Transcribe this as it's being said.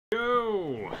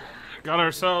got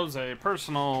ourselves a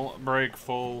personal break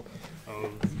full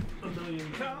of a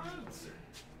million cards.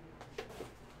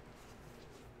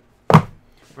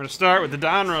 We're going to start with the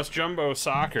Donruss Jumbo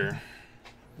Soccer.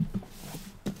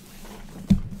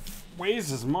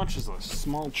 Weighs as much as a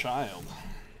small child.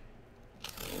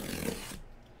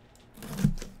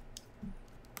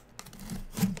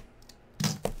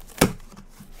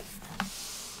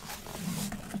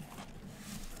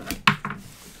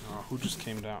 Oh, who just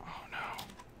came down? Oh no.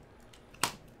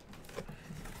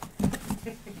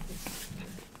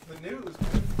 The news.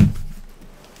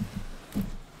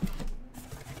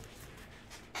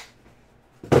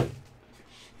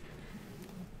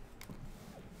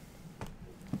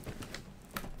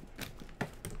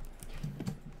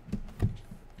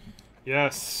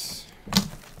 Yes.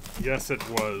 Yes, it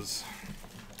was.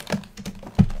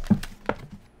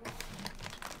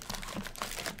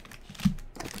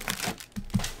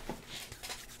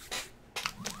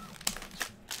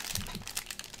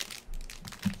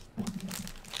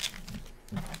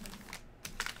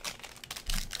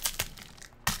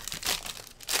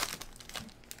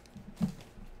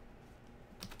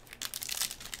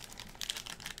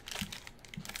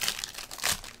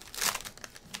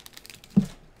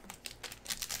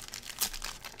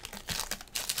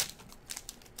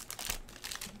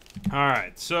 All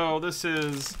right, so this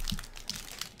is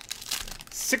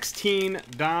 16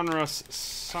 Donruss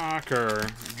Soccer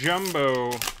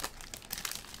Jumbo.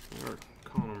 We're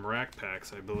calling them rack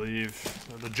packs, I believe.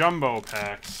 They're the Jumbo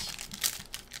packs.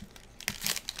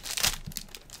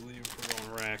 I believe we're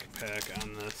going rack pack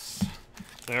on this.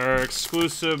 They're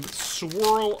exclusive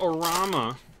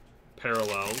Swirl-O-Rama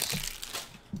parallels,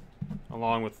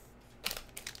 along with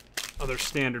other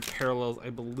standard parallels, I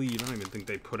believe. I don't even think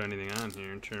they put anything on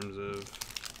here in terms of...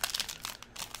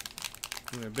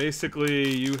 Yeah,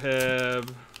 basically, you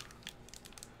have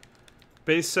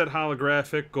base set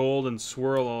holographic, gold, and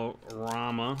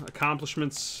Swirl-O-Rama.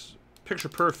 Accomplishments, picture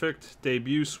perfect,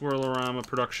 debut Swirl-O-Rama,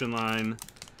 production line,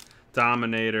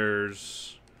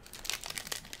 dominators.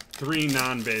 3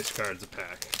 non-base cards a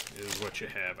pack is what you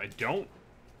have. I don't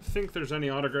think there's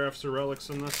any autographs or relics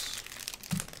in this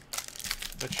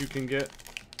that you can get,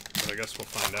 but I guess we'll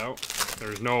find out.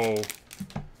 There's no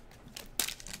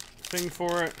thing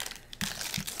for it.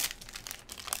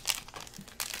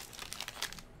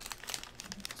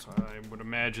 So I would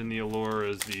imagine the allure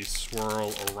is the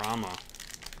Swirl-O-Rama.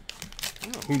 I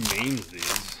don't know who names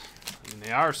these. I mean,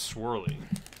 they are swirly.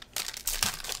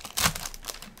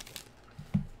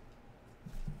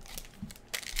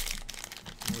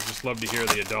 I would just love to hear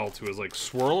the adult who is like,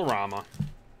 Swirl-O-Rama,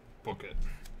 book it.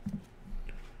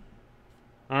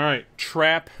 All right,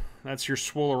 Trap. That's your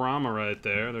Swirl-O-Rama right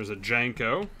there. There's a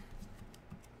Janko.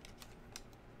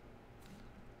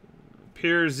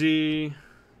 Pierzy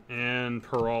and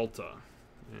Peralta.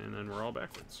 And then we're all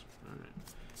backwards. All right.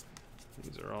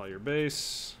 These are all your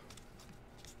base.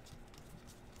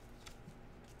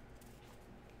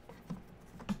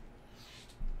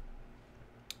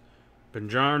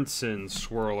 Bjarnason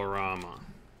Swirl-O-Rama.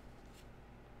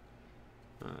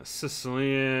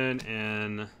 Sicilian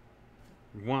and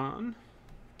Juan.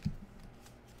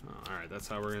 Oh, alright, that's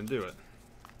how we're going to do it.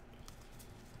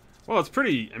 Well, it's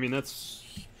pretty... I mean, that's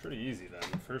pretty easy then.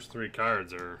 The first 3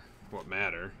 cards are what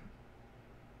matter.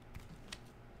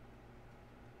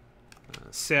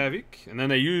 Savic. And then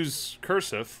they use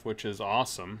cursive, which is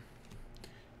awesome.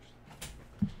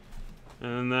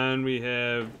 And then we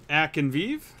have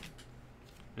Akinvive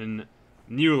and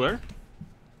Mueller.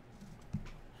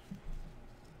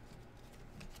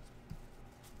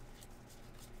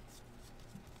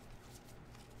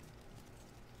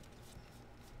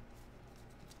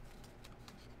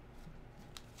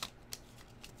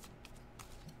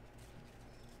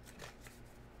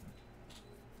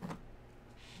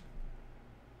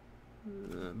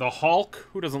 The Hulk.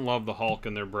 Who doesn't love the Hulk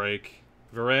in their break?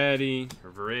 Variety.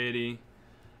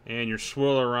 And your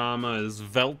Swirl-O-Rama is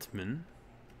Veltman.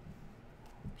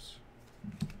 Oops.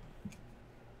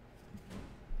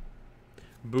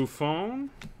 Buffon.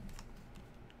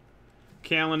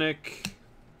 Kalinick.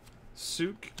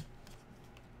 Suk.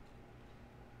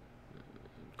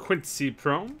 Quincy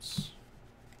Promes.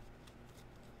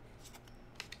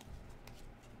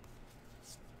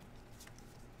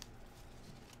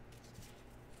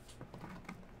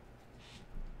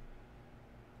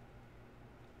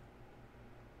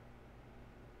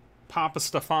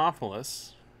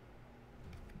 Papastafopoulos,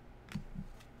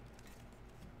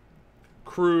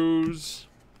 Cruz,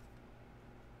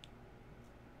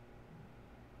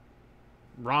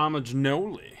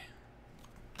 Ramagnoli.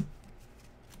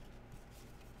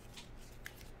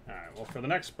 All right, well, for the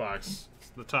next box,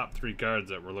 the top 3 cards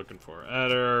that we're looking for.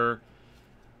 Eder,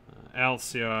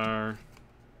 Alciar,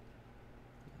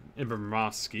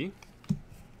 Ibramovsky.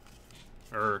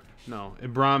 Or, no,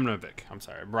 Ibrahimovic. I'm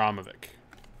sorry, Ibrahimovic.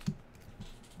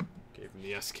 Gave him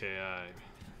the SKI.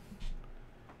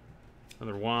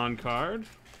 Another Juan card.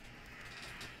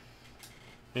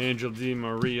 Angel Di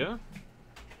Maria.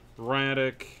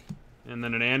 Radic. And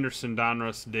then an Anderson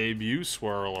Donruss debut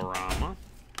Swirl-O-Rama.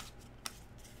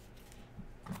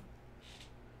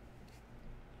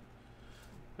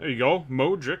 There you go.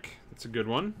 Modric. That's a good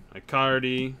one.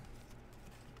 Icardi.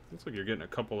 Looks like you're getting a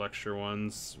couple extra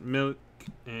ones. Milk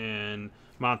and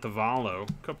Montevallo.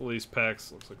 A couple of these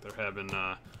packs. Looks like they're having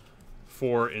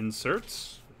 4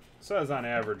 inserts. It says on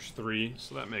average 3,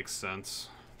 so that makes sense.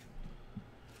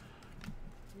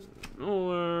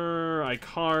 Muller,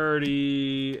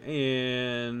 Icardi,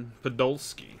 and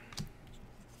Podolski.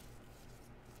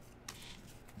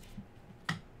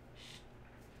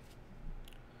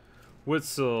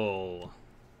 Witzel,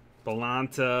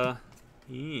 Balanta,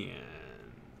 and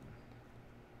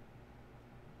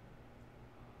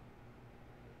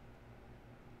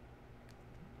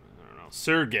I don't know,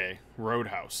 Sergey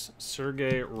Roadhouse.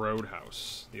 Sergey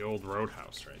Roadhouse. The old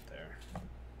Roadhouse right there.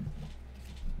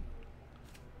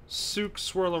 Suk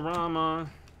Swirl-O-Rama,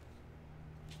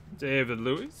 David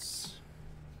Lewis,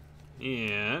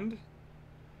 and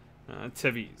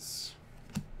Tevez.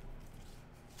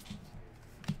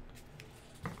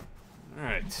 All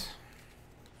right.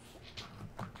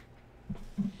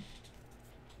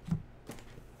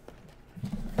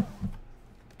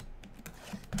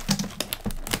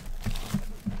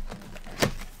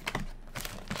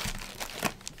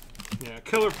 Yeah,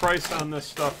 killer price on this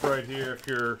stuff right here. If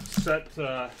you're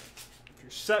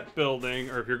set building,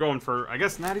 or if you're going for, I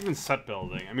guess not even set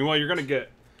building. I mean, well, you're gonna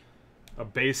get a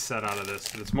base set out of this,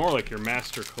 but it's more like your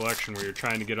master collection where you're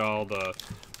trying to get all the,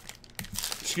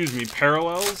 excuse me,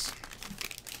 parallels.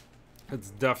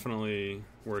 It's definitely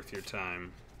worth your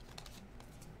time.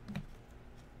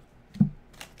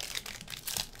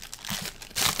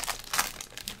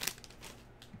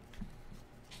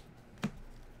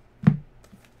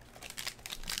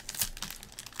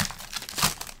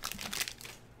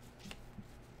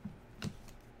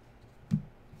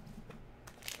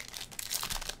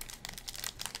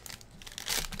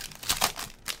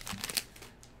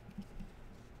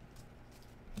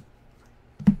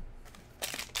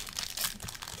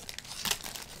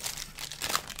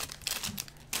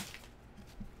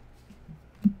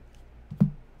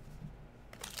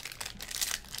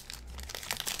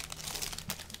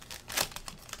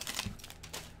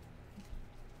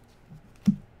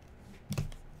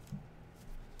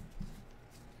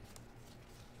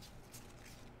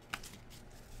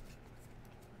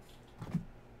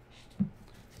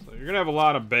 You're going to have a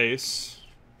lot of base.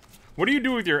 What do you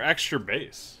do with your extra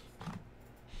base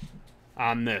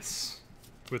on this?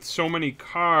 With so many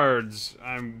cards,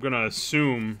 I'm going to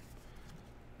assume,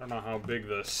 I don't know how big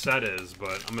the set is,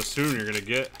 but I'm assuming you're going to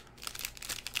get,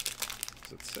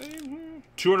 does it say?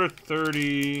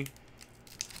 230.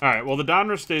 All right, well, the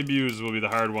Donruss debuts will be the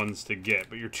hard ones to get,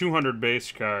 but your 200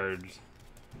 base cards,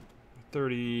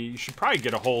 30, you should probably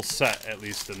get a whole set at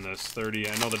least in this.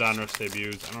 30, I know the Donruss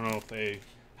debuts, I don't know if they,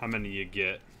 how many you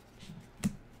get,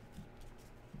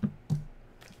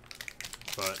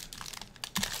 but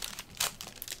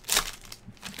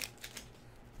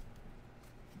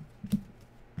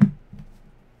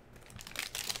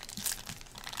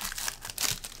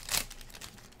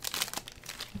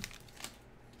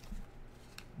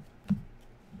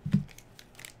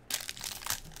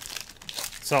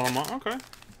sell them all. Okay.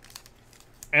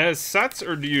 As sets,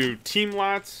 or do you team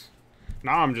lots?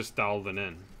 Now I'm just delving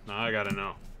in. Now I gotta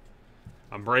know.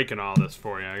 I'm breaking all this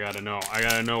for you. I gotta know. I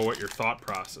gotta know what your thought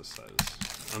process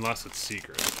is. Unless it's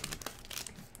secret.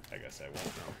 I guess I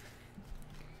won't know.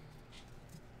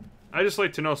 I just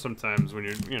like to know sometimes when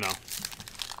you're, you know.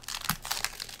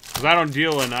 Because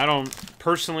I don't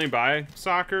personally buy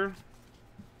soccer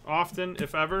often,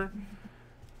 if ever.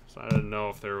 So I didn't know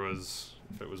if it was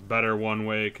better one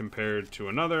way compared to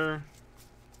another.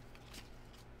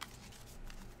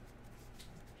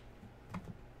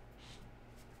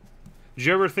 Did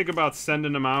you ever think about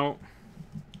sending them out?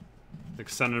 Like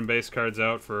sending base cards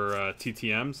out for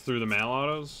TTMs through the mail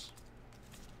autos?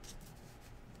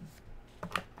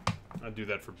 I do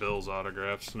that for Bills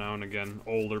autographs now and again.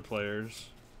 Older players.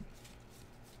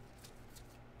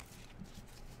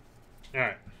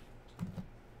 Alright.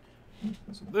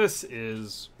 So this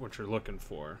is what you're looking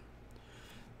for.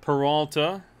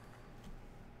 Peralta.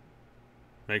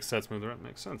 Makes sense. Move the right.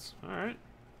 Makes sense. Alright.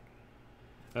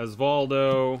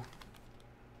 Osvaldo.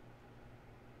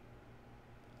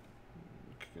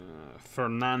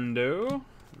 Fernando.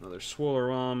 Another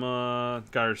Swirlorama.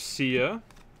 Garcia.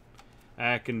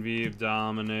 Akinvive,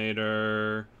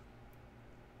 Dominator.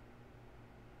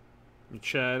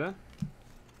 Machada.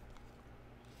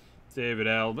 David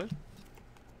Albert.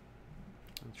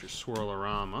 That's your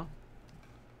Swirlorama.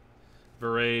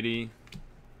 Variety.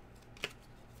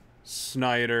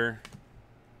 Snyder.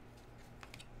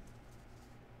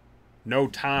 No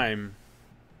time.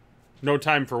 No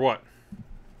time for what?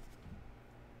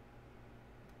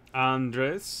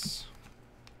 Andres.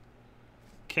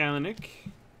 Kalanick.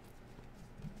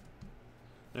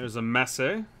 There's a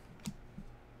Messi.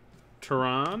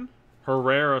 Turan.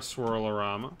 Herrera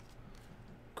Swirlorama.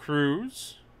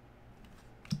 Cruz.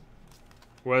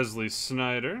 Wesley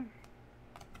Snyder.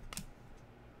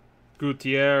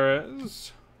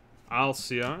 Gutierrez.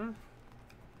 Alciar.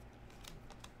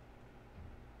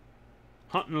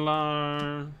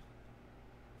 Huntelaar.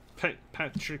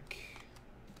 Patrick.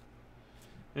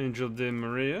 Angel De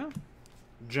Maria.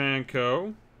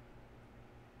 Janko.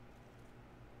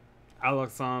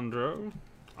 Alexandro.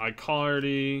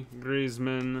 Icardi.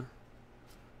 Griezmann.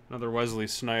 Another Wesley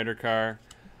Snyder car.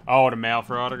 Oh, to mail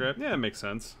for autograph? Yeah, it makes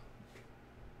sense.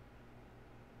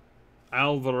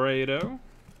 Alvarado.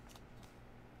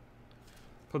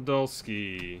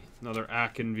 Podolski. Another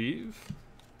Akinvive.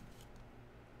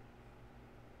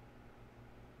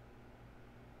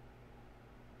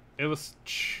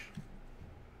 Illich.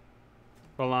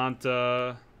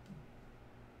 Balanta.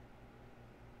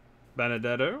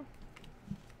 Benedetto.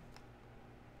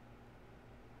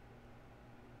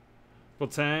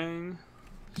 Botang.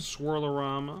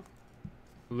 Swirlorama.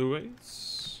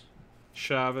 Luis.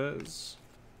 Chavez.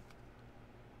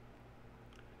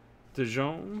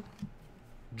 Dijon.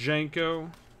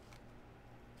 Janko.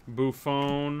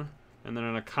 Buffon. And then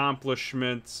an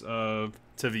accomplishment of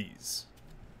Taviz.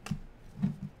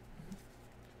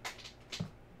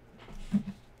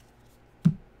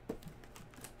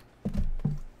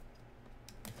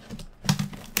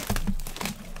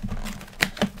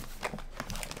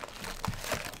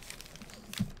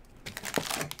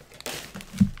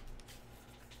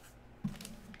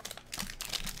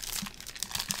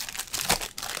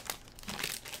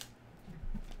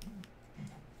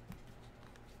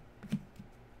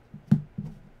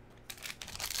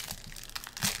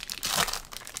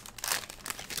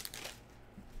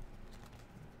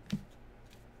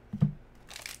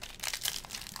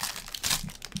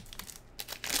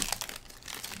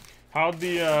 How'd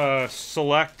the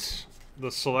select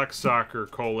soccer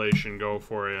collation go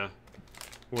for you?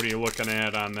 What are you looking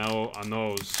at on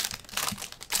those?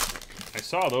 I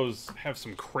saw those have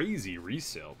some crazy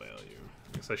resale value.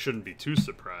 I guess I shouldn't be too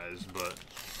surprised, but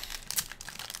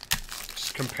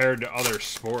just compared to other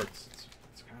sports,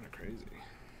 it's kind of crazy.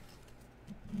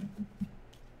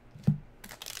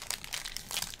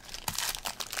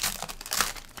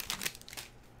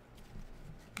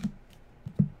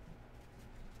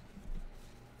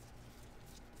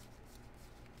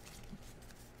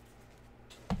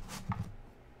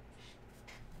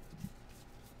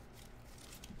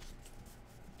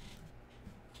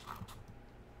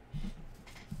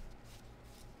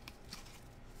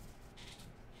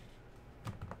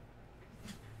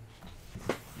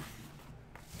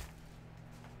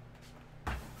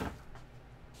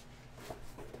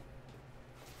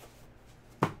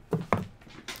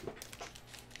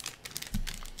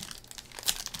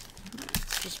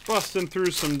 Busting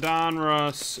through some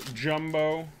Donruss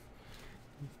Jumbo.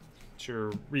 It's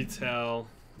your retail,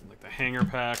 like the hanger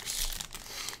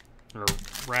packs, or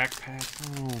rack packs.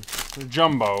 Oh, they're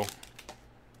Jumbo.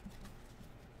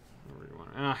 Whatever you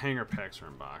want. Hanger packs are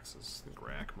in boxes. I think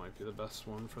rack might be the best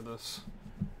one for this.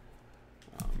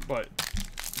 But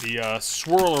the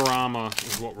Swirlorama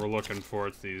is what we're looking for.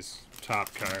 It's these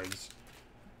top cards,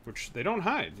 which they don't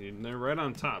hide. They're right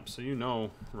on top, so you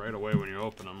know right away when you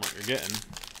open them what you're getting.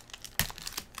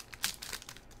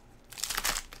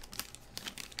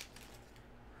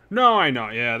 No, I know.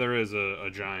 Yeah, there is a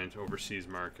giant overseas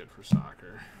market for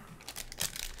soccer.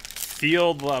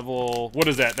 Field level. What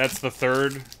is that? That's the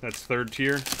third. That's third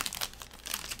tier.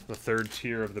 The third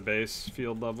tier of the base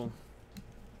field level.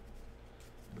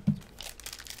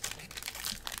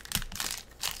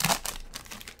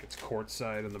 It's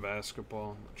courtside in the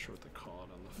basketball. I'm not sure what they call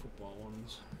it on the football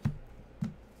ones.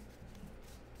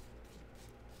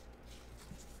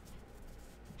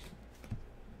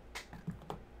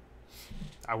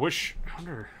 I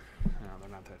wonder. No, they're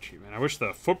not that cheap, man. I wish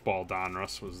the football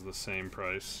Donruss was the same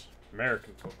price.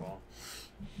 American football.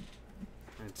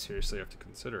 I'd seriously have to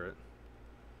consider it.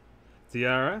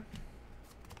 Diarra.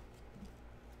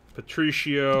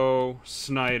 Patricio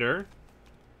Snyder.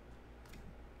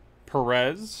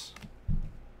 Perez.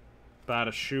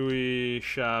 Batashui,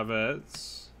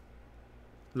 Chavez.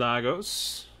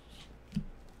 Lagos.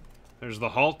 There's the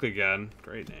Hulk again.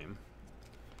 Great name.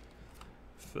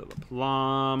 Philip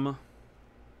Lahm.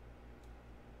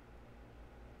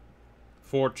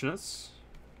 Fortunates.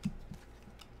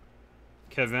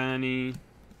 Cavani.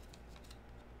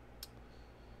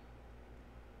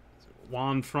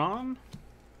 Juan Fran.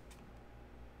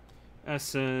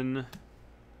 Essen.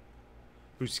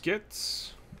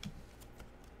 Busquets.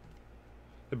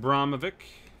 Ibrahimovic.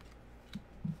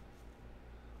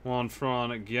 Juan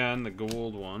Fran again, the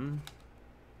gold one.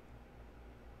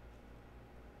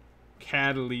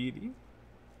 Catalidi.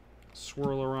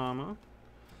 Swirlorama.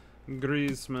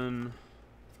 Griezmann.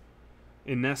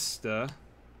 Iniesta.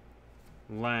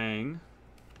 Lang.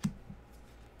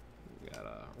 We got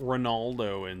a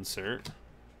Ronaldo insert.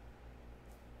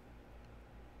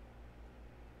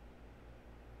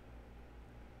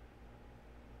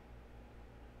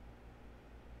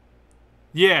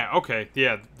 Yeah, okay.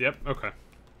 Yeah, yep, okay.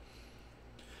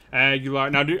 Aguilar.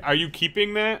 Now, are you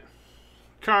keeping that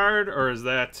card, or has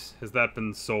that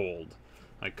been sold?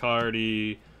 Like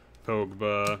Cardi,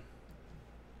 Pogba,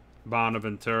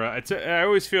 Bonaventura. I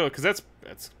always feel, because that's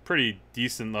pretty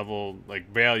decent level, like,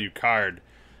 value card.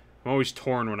 I'm always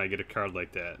torn when I get a card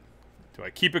like that. Do I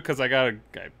keep it because I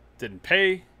didn't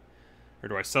pay, or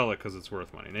do I sell it because it's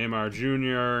worth money? Neymar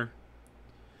Jr.,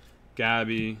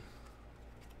 Gabi,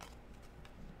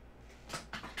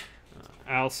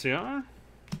 Alciar.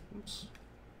 Oops.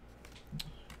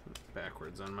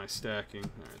 Backwards on my stacking.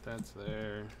 Alright, that's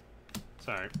there.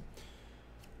 Sorry.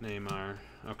 Neymar.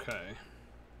 Okay.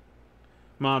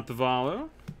 Montevallo.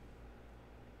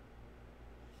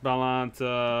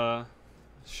 Balanta.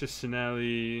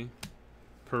 Cicinelli.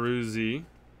 Peruzzi.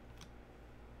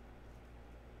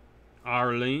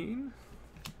 Arlene.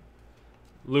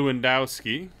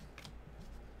 Lewandowski.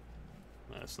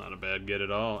 That's not a bad get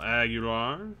at all.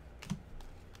 Aguilar.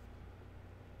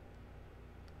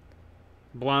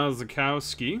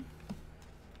 Blazikowski,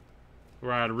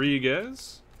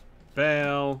 Rodriguez,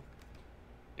 Bale,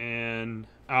 and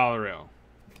Alreo.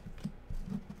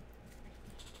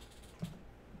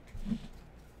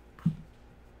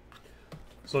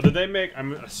 So did they make?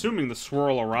 I'm assuming the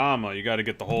Swirlorama. You got to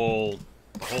get the whole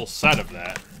set of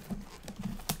that.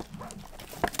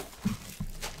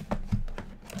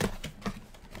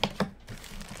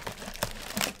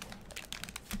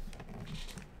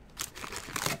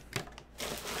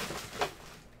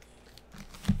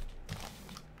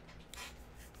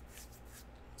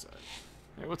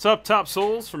 What's up, Top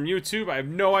Souls from YouTube? I have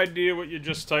no idea what you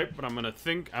just typed, but I'm gonna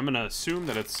assume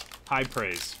that it's high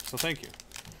praise. So thank you.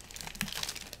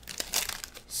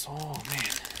 So man.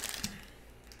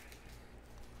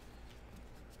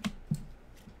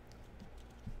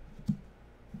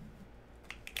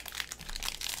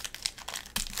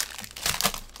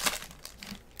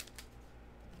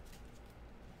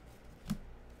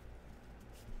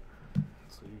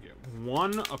 So you get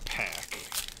one a pack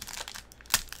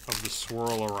of the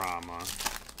Swirlorama.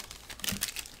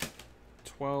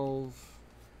 12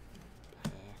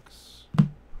 packs.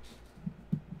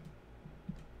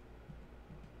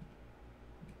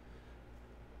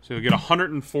 So you'll get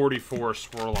 144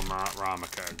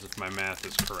 Swirlorama cards, if my math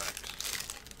is correct.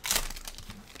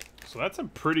 So that's a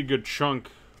pretty good chunk.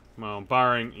 Well,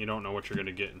 barring you don't know what you're going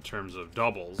to get in terms of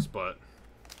doubles, but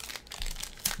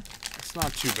it's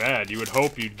not too bad. You would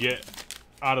hope you'd get,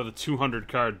 out of the 200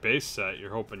 card base set,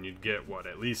 you're hoping you'd get, what,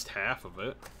 at least half of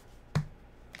it.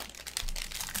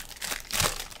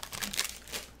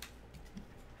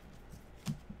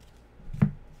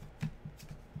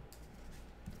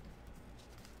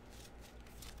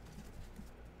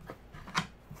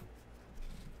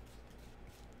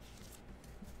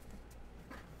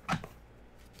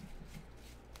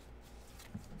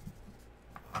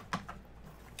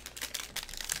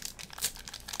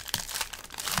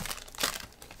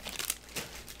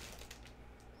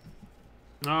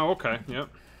 Oh, okay, yep.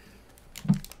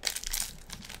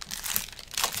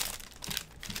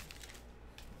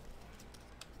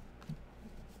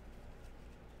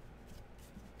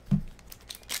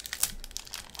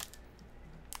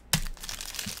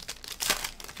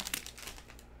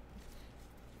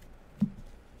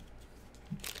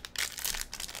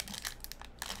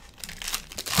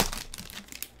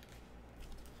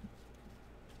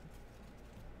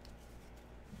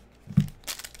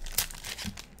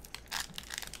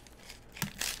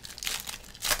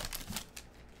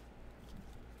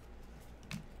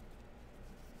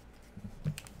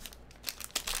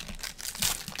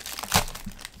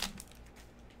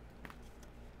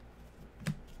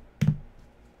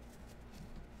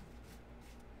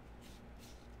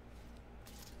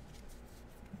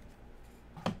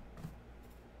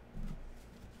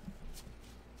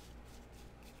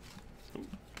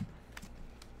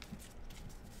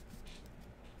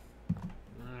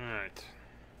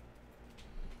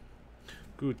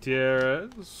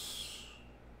 Gutierrez.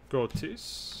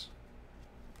 Gotis.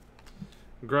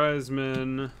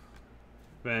 Griezmann.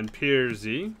 Van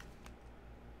Persie.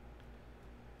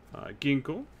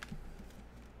 Ginkel.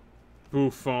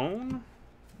 Buffon.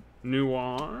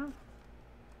 Noir.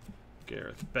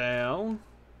 Gareth Bale.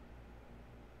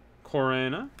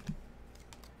 Corena.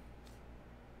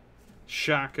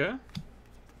 Xhaka.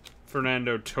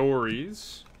 Fernando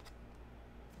Torres.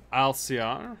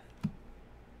 Alciar.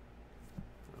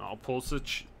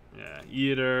 Pulisic. Yeah.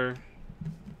 Eder.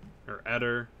 Or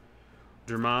Eder.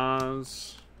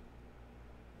 Dermaz.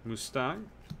 Mustang.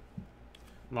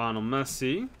 Lionel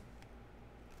Messi.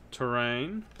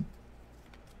 Terrain.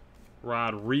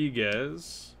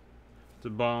 Rodriguez.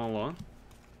 Dybala.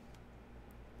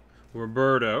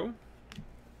 Roberto.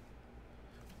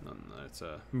 And that's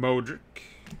a Modric.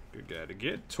 Good guy to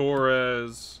get.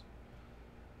 Torres.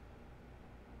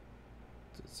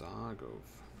 Dzagov.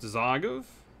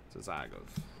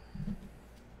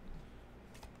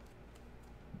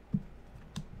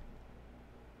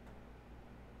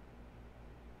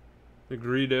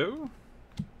 Negredo.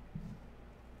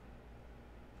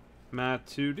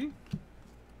 Matuidi.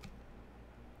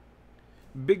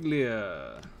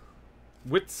 Biglia.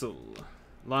 Witzel.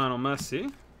 Lionel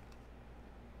Messi.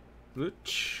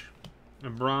 Luch.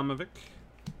 Abramovic.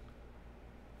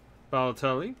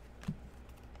 Balotelli.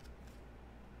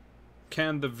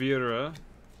 Candavira.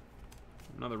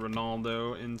 Another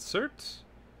Ronaldo insert.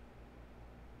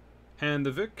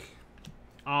 Handovic.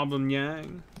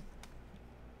 Aubameyang.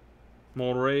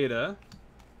 Moreda.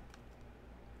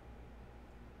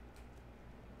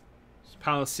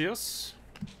 Palacios.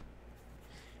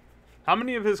 How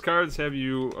many of his cards have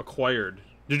you acquired?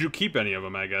 Did you keep any of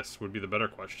them, I guess, would be the better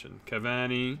question.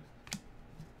 Cavani.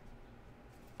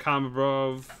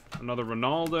 Komarov. Another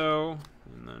Ronaldo.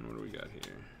 And then what do we got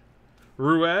here?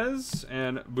 Ruiz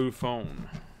and Buffon.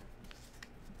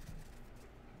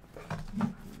 How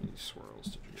many swirls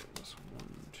did you get this?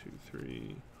 1, 2,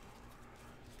 3,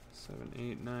 7,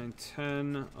 8, 9,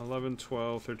 10, 11,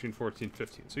 12, 13, 14,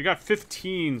 15. So you got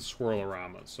 15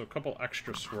 swirloramas. So a couple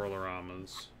extra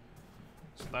swirloramas.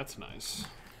 So that's nice.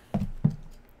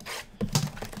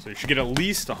 So you should get at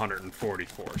least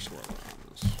 144 swirloramas.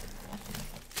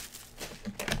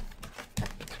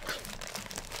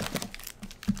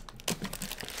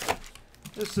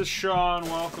 This is Sean.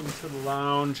 Welcome to the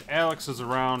lounge. Alex is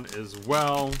around as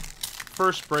well.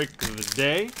 First break of the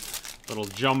day. Little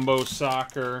jumbo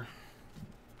soccer.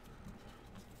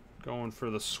 Going for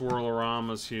the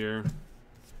swirloramas here.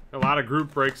 A lot of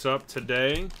group breaks up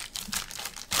today.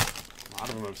 A lot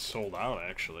of them have sold out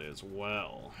actually as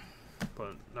well.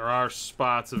 But there are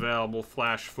spots available.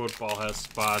 Flash Football has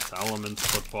spots. Elements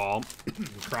Football.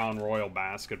 Crown Royal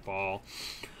Basketball.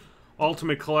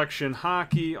 Ultimate Collection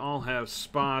Hockey all have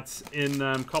spots in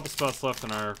them. Couple spots left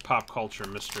in our Pop Culture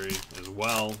Mystery as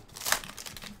well.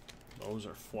 Those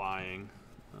are flying.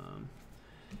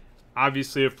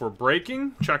 Obviously, if we're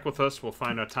breaking, check with us. We'll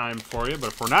find a time for you.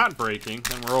 But if we're not breaking,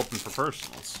 then we're open for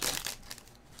personals.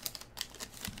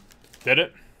 Did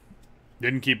it?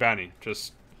 Didn't keep any.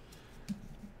 Just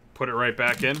put it right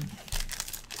back in.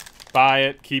 Buy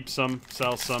it, keep some,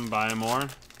 sell some, buy more.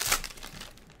 That's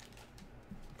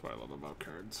what I love about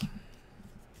cards.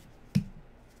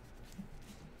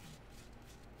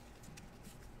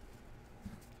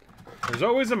 There's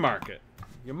always a market.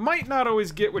 You might not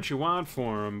always get what you want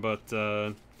for them, but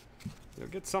you'll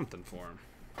get something for them.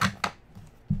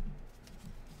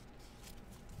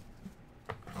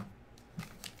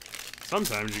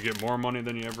 Sometimes you get more money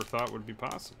than you ever thought would be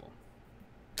possible.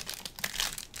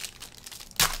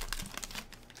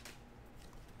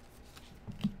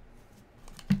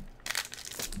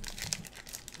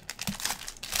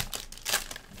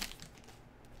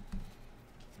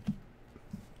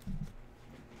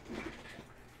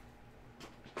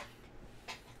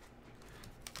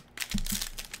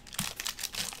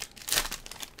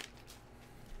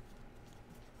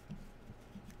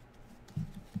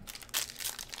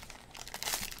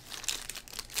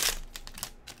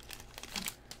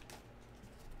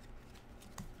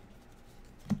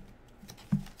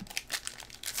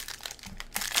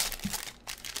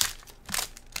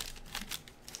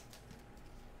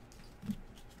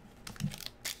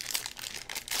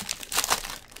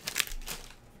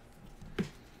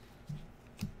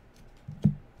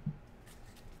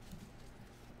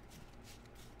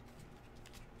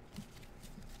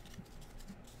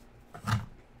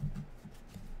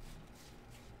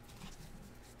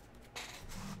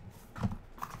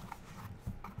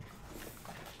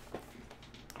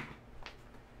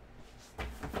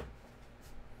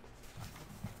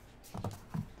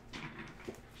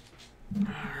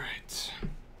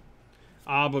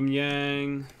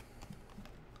 Aubameyang.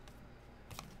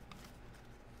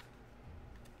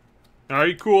 Are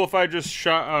you cool if I just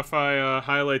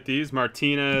highlight these?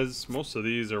 Martinez. Most of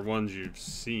these are ones you've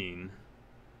seen.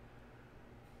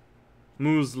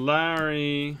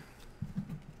 Muslari.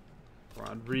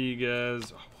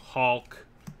 Rodriguez. Hulk.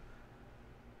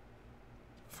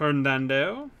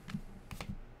 Fernando.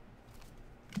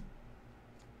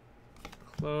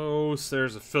 Close.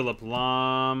 There's a Philip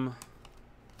Lahm.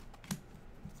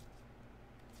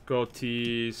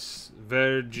 Gotis.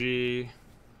 Vergi.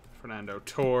 Fernando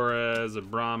Torres.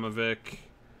 Abramovic.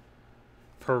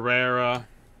 Pereira.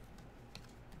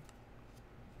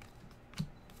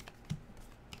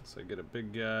 So I get a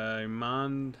big guy.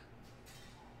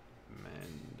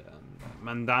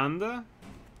 Mandanda.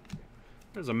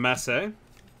 There's a Messi.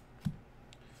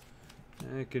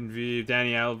 I can view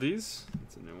Danny Alves.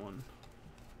 That's a new one.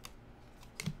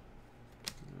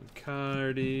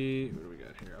 Cardi. What do we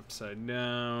got here? Upside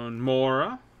down.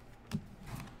 Mora.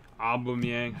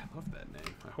 Aubameyang. I love that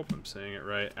name. I hope I'm saying it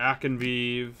right.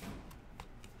 Akinvive.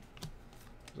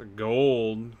 There's a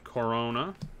gold.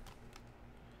 Corona.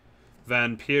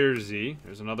 Van Persie.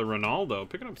 There's another Ronaldo.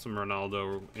 Picking up some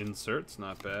Ronaldo inserts.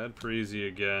 Not bad. Parisi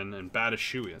again. And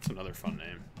Batshuayi. That's another fun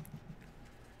name.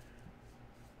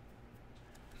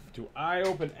 Do I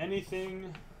open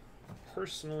anything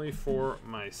personally for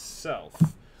myself?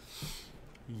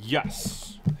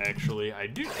 Yes. Actually, I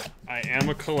do. I am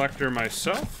a collector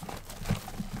myself.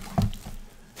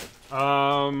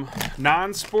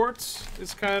 Non-sports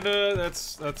is kind of...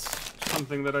 That's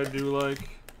something that I do like.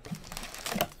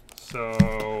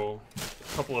 So,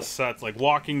 a couple of sets, like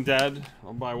Walking Dead.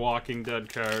 I'll buy Walking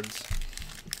Dead cards.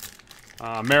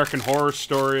 American Horror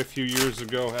Story a few years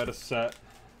ago had a set.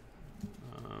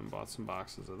 Bought some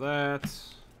boxes of that.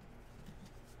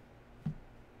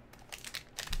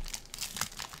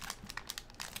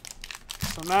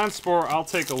 So non-sport, I'll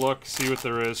take a look, see what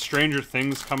there is. Stranger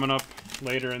Things coming up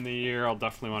later in the year. I'll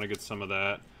definitely want to get some of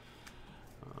that.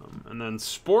 And then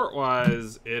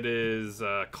sport-wise, it is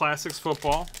Classics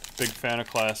football. Big fan of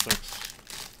Classics.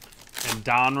 And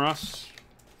Donruss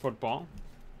football.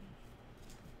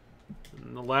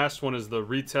 And the last one is the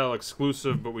retail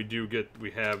exclusive, but we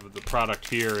have the product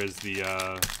here is the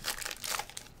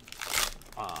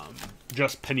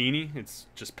just Panini. It's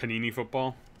just Panini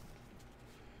football.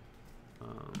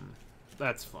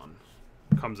 That's fun.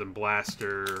 Comes in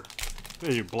blaster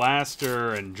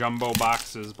and jumbo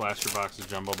boxes, blaster boxes,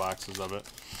 jumbo boxes of it.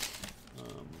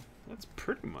 That's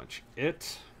pretty much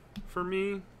it for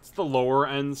me. It's the lower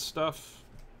end stuff.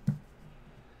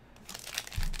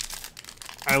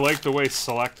 I like the way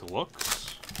Select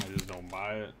looks. I just don't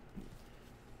buy it.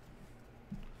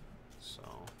 So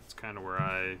it's kind of where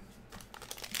I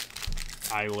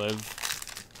live.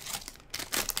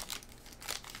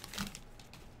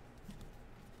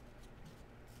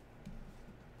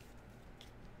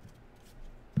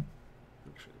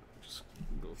 Actually, just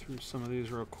go through some of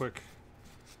these real quick.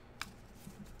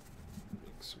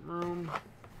 Make some room.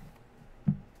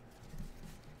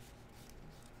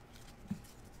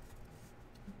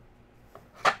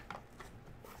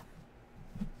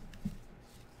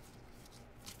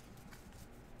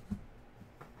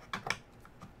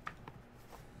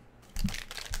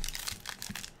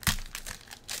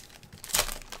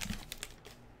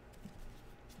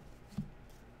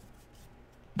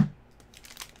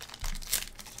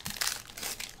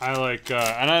 I like,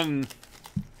 and then...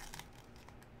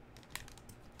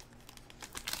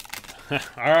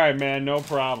 Alright, man, no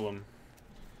problem.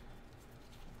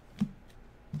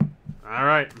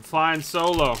 Alright, I'm flying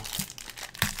solo.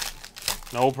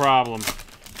 No problem.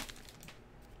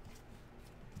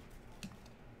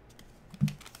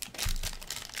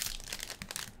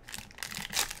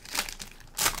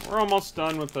 We're almost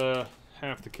done with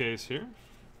half the case here.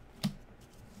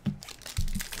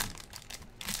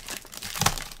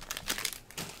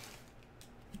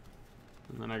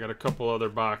 And then I got a couple other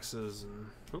boxes and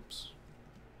oops.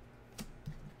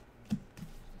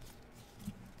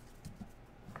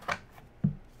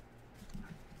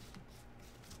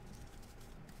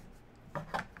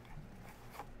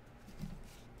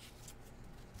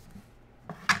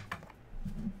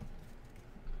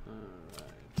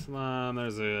 Alright.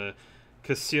 There's a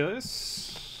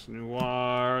Casillas,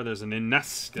 Noir, there's an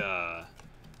Iniesta,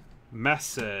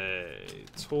 Messi,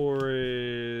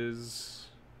 Torres,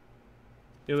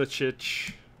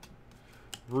 Ilicic,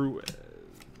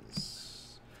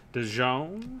 Ruiz, De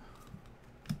Jong,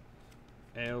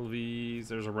 Alves,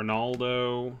 there's a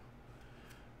Ronaldo,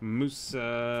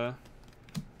 Musa,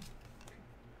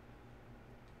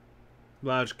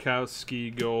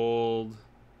 Blazkowski gold,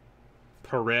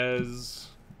 Perez.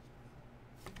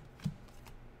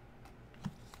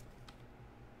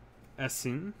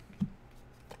 Essen.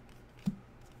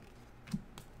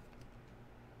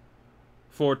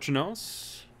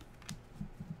 Fortunos.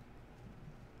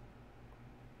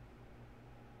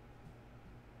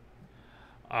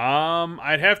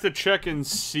 I'd have to check and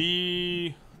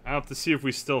see. I have to see if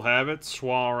we still have it.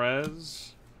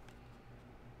 Suarez.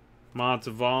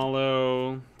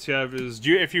 Montevallo. Tevez.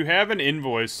 If you have an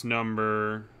invoice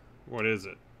number, what is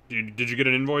it? Did you get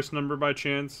an invoice number by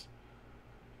chance?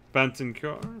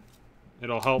 Bentancur.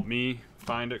 It'll help me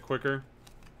find it quicker.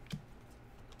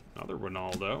 Another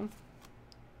Ronaldo.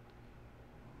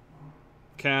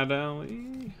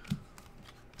 Cadali.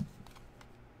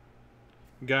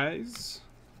 Guys.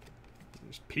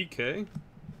 There's PK.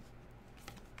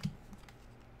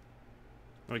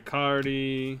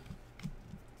 Riccardi.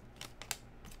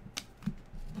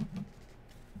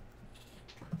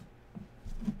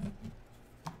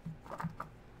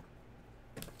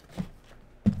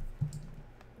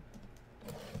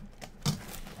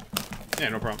 Yeah,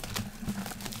 no problem.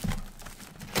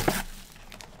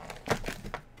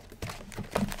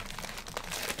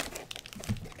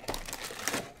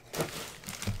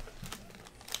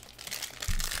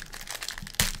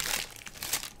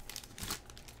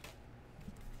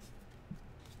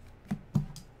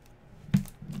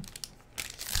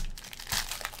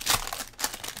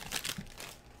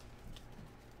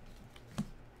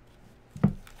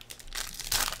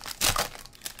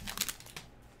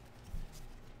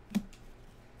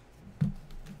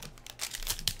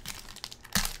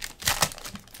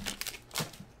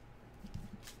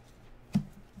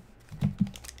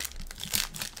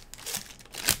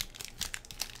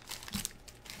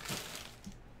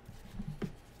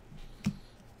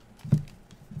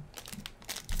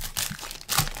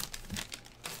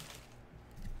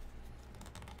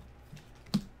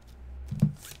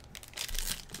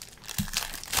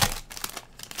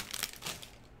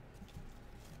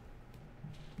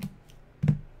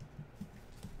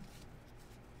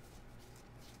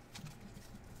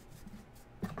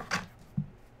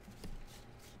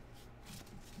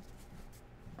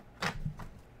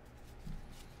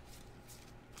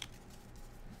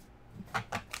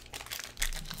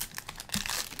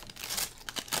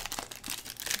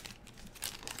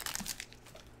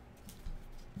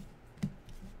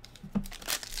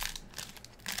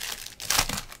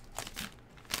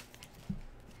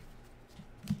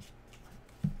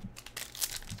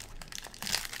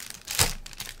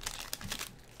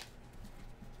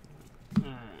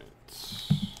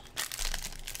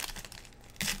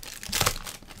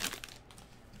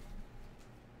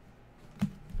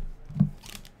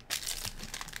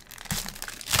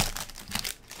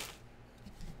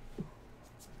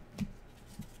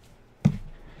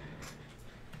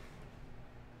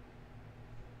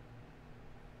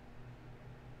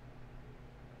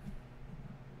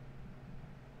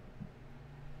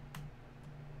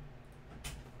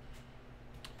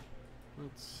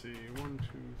 Let's see, 1,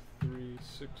 2, 3,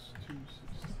 6, 2,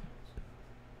 6.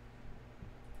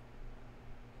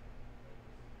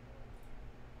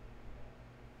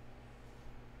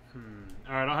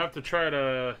 Alright, I'll have to try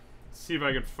to see if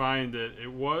I can find it.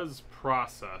 It was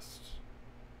processed.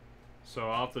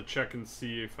 So I'll have to check and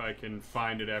see if I can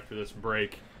find it after this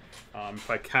break.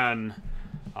 If I can,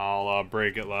 I'll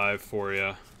break it live for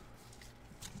you.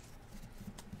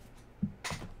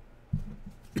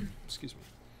 Excuse me.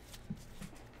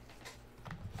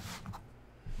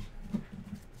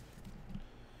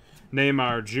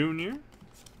 Neymar Jr.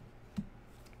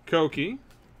 Koki.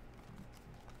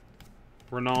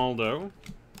 Ronaldo.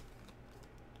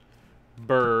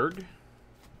 Berg.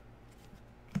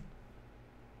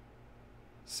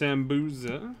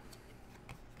 Sambuza.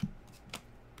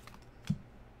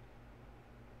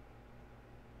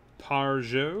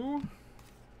 Parjo.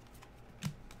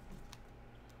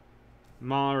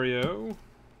 Mario.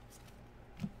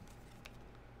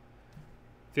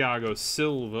 Thiago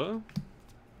Silva.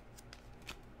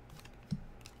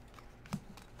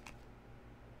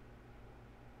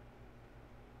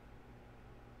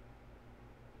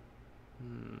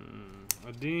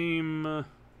 Adim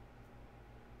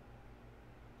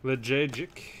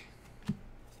Lejegic.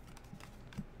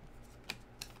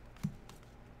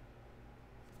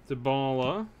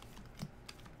 Dybala.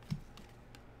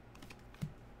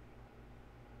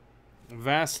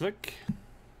 Vaslik.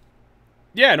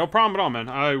 Yeah, no problem at all, man.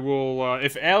 I will,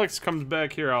 if Alex comes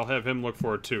back here, I'll have him look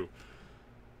for it too.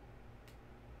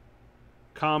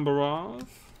 Kombarov.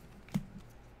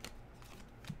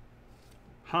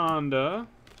 Honda.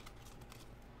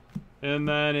 And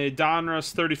then a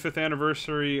Donruss 35th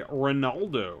anniversary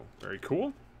Ronaldo. Very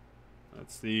cool.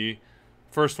 That's the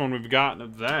first one we've gotten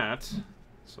of that.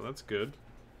 So that's good.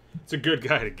 It's a good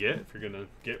guy to get if you're going to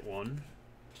get one.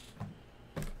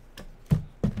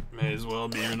 May as well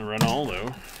be in the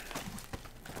Ronaldo.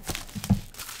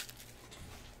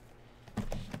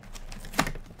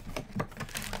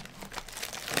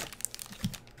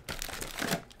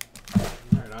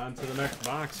 Alright, on to the next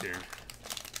box here.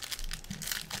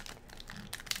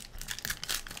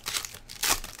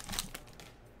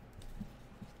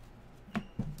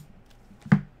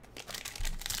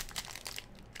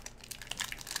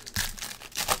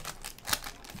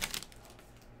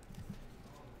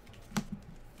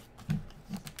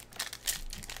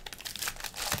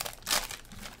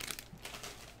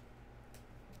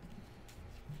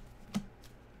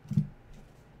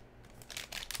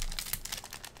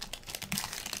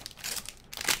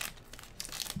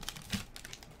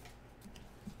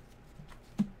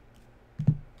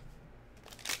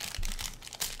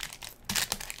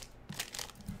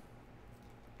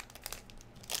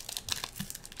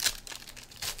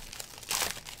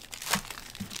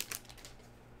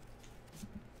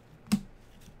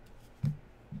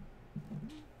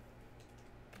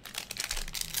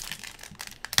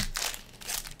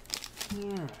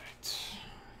 Alright,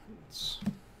 let's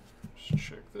just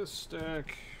check this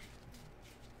stack.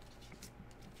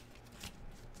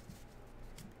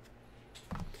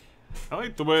 I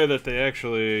like the way that they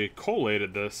actually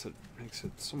collated this. It makes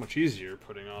it so much easier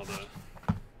putting all the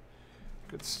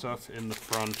good stuff in the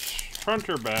front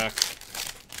or back.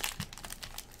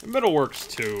 The middle works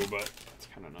too, but it's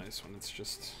kind of nice when it's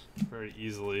just very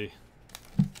easily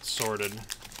sorted.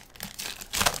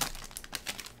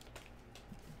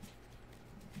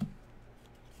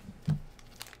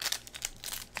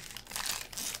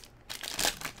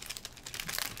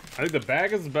 I think the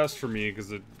bag is the best for me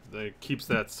because it keeps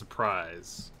that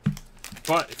surprise.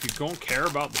 But if you don't care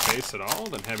about the base at all,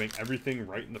 then having everything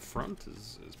right in the front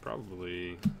is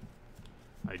probably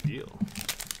ideal.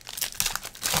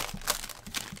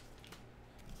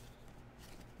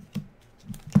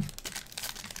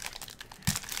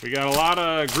 We got a lot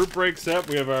of group breaks up.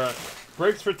 We have our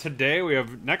breaks for today. We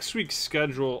have next week's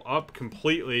schedule up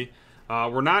completely.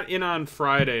 We're not in on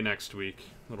Friday next week.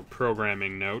 Little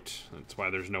programming note. That's why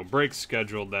there's no breaks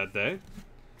scheduled that day.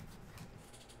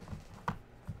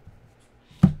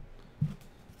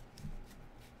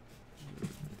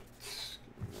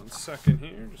 One second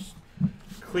here. Just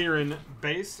clearing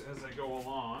base as I go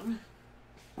along.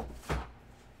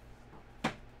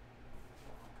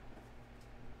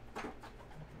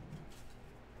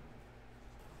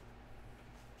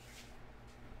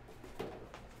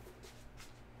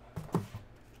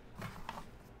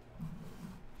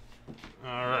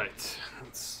 Alright,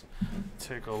 let's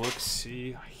take a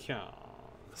look-see. Yeah.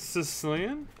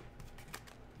 Sicilian.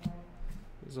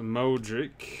 There's a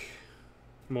Modric.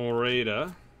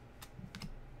 Moreta.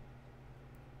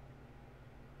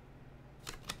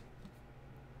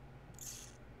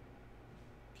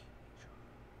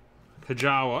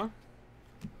 Kajawa.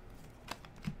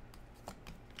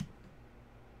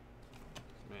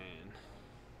 Man.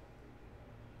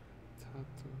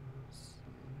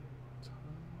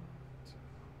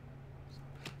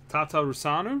 Tata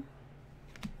Rusanu.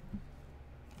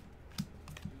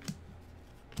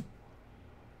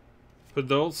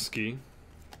 Podolski.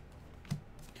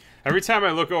 Every time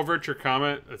I look over at your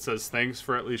comment, it says thanks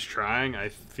for at least trying. I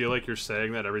feel like you're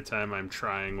saying that every time I'm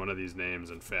trying one of these names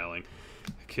and failing.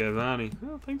 Cavani.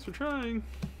 Well, thanks for trying.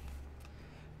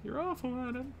 You're awful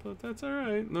at it, but that's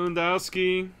alright.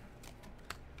 Lewandowski.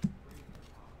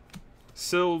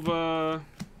 Silva.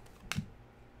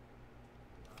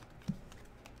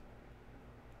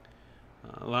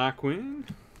 Lackwing.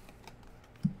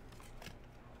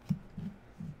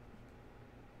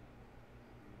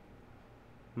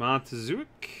 Montezuic.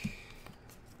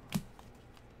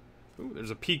 Ooh, there's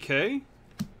a PK.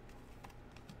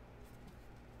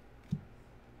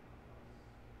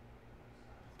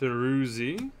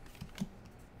 Deruzzi.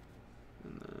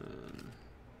 And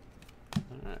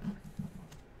then,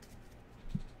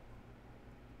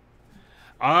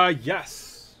 all right.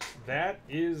 Yes. That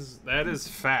is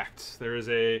fact. There is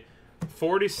a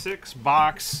 46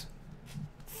 box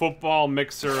football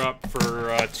mixer up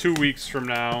for 2 weeks from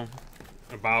now.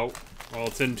 Well,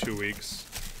 it's in 2 weeks.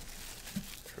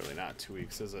 It's really not 2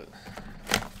 weeks, is it?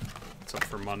 It's up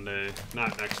for Monday.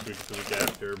 Not next week, the week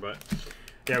after, but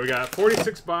yeah, we got a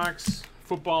 46 box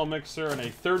football mixer and a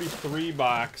 33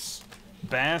 box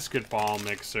basketball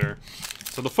mixer.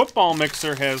 So the football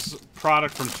mixer has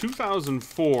product from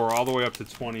 2004 all the way up to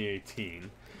 2018.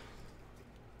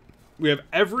 we have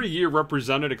every year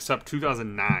represented except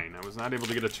 2009. I was not able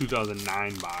to get a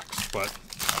 2009 box, but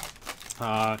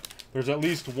there's at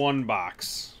least one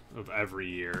box of every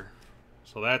year.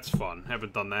 So that's fun.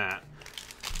 Haven't done that.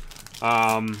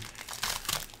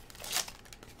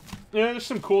 Yeah, there's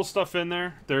some cool stuff in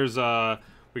there. There's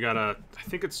we got I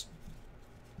think it's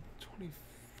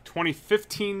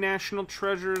 2015 National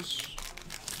Treasures.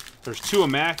 There's 2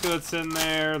 Immaculates in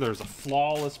there. There's a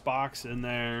Flawless box in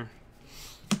there.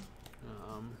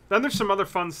 Then there's some other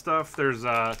fun stuff. There's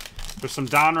some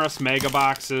Donruss Mega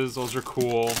boxes. Those are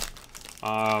cool.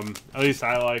 At least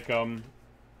I like them.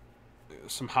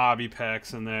 Some hobby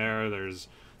packs in there. There's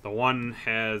the one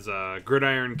has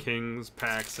Gridiron Kings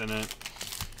packs in it.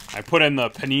 I put in the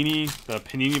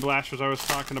Panini blasters I was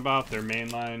talking about. Their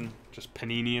mainline, just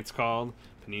Panini it's called.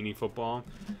 Panini football.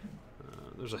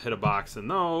 There's a hit a box in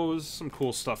those. Some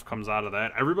cool stuff comes out of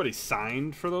that. Everybody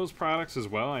signed for those products as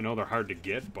well. I know they're hard to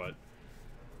get, but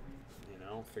you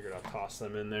know, figured I'd toss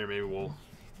them in there. Maybe we'll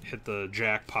hit the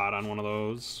jackpot on one of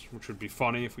those, which would be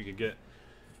funny if we could get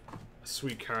a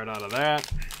sweet card out of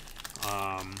that.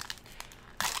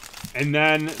 And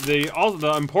then the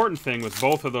important thing with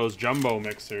both of those jumbo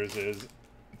mixers is,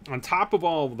 on top of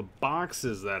all of the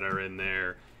boxes that are in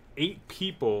there, 8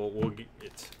 people will get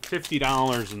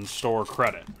 $50 in store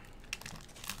credit.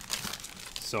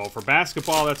 So for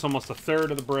basketball, that's almost a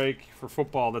third of the break. For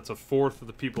football, that's a fourth of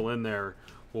the people in there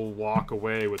will walk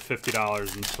away with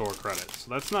 $50 in store credit. So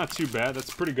that's not too bad.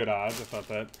 That's pretty good odds. I thought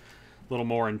that a little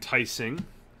more enticing.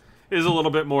 It is a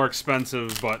little bit more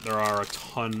expensive, but there are a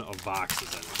ton of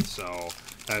boxes in it. So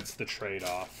that's the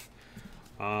trade-off.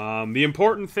 The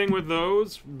important thing with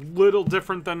those, little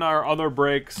different than our other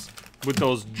breaks, with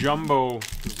those jumbo,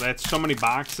 that's so many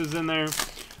boxes in there.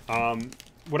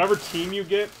 Whatever team you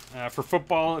get for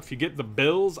football, if you get the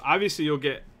Bills, obviously you'll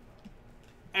get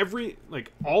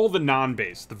all the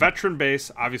non-base. The veteran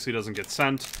base obviously doesn't get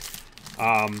sent.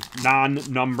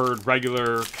 Non-numbered,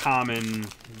 regular, common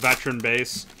veteran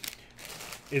base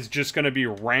is just going to be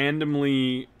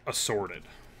randomly assorted.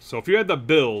 So if you had the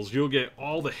Bills, you'll get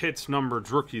all the hits, numbers,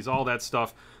 rookies, all that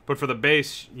stuff. But for the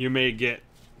base, you may get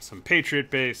some Patriot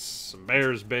base, some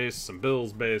Bears base, some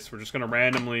Bills base. We're just going to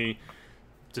randomly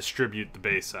distribute the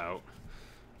base out.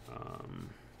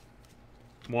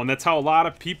 One, that's how a lot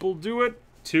of people do it.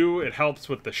 2, it helps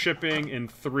with the shipping. And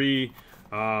 3,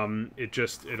 it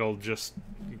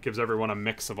gives everyone a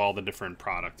mix of all the different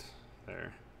product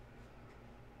there.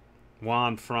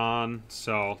 Juan Fran,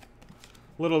 so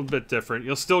a little bit different.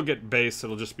 You'll still get base,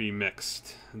 it'll just be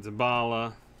mixed.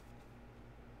 Zabala.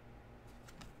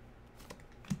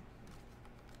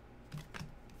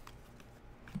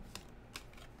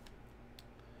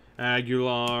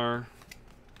 Aguilar.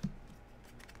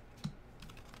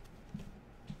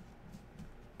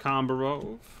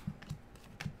 Kombarov.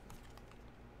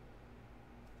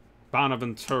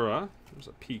 Bonaventura. There's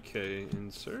a PK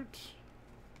insert.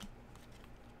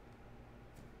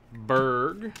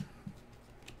 Berg.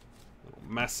 Little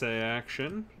Messe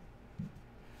action.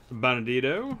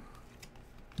 Benedito.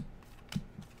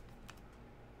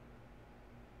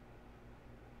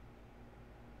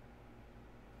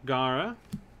 Gara.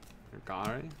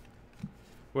 Gary.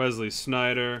 Wesley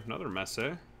Snyder. Another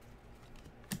Messe.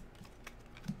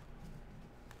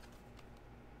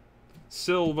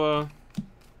 Silva.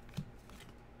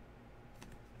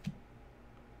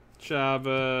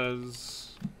 Chavez.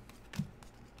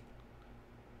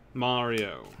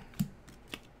 Mario.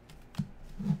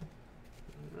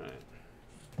 Alright.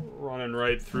 Running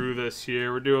right through this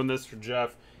here. We're doing this for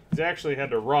Jeff. He's actually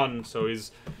had to run, so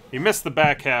he missed the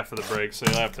back half of the break, so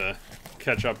he'll have to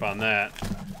catch up on that.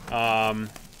 But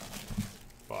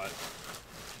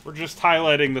we're just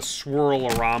highlighting the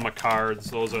Swirl-O-Rama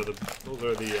cards. Those are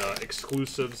the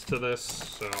exclusives to this,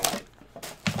 so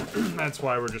that's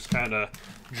why we're just kind of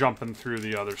jumping through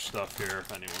the other stuff here,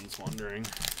 if anyone's wondering.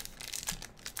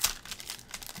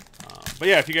 But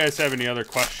yeah, if you guys have any other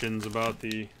questions about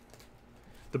the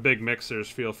big mixers,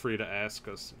 feel free to ask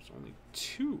us. There's only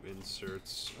 2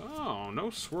 inserts. Oh, no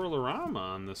Swirl-O-Rama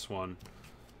on this one.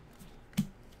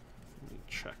 Let me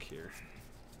check here.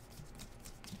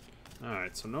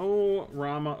 Alright, so no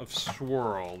Rama of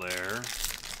Swirl there.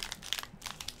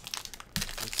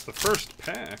 It's the first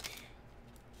pack.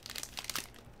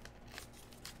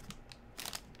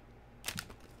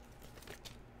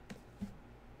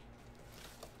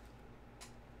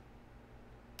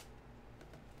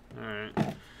 Alright.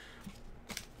 I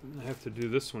have to do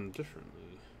this one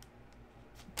differently.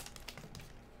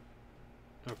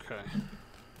 Okay.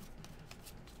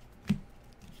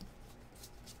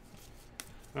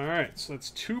 Alright, so that's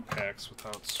 2 packs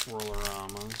without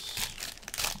Swirl-O-Ramas.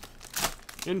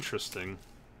 Interesting.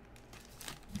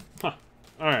 Huh.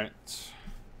 Alright.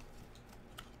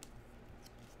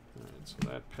 Alright, so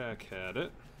that pack had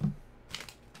it.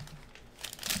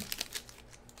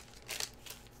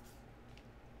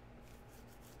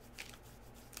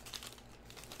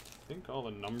 I think all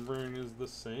the numbering is the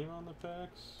same on the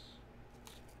packs.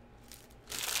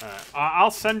 Alright,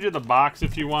 I'll send you the box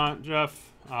if you want, Jeff.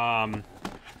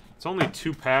 It's only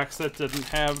 2 packs that didn't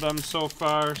have them so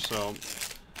far, so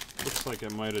looks like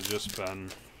it might have just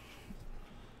been.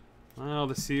 Well,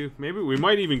 let's see. Maybe we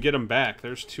might even get them back.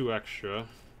 There's 2 extra.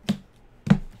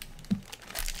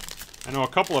 I know a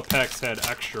couple of packs had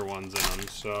extra ones in them,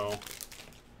 so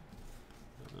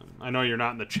I know you're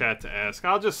not in the chat to ask.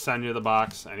 I'll just send you the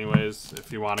box anyways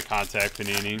if you want to contact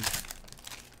Panini.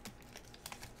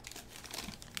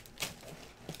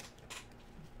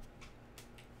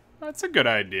 That's a good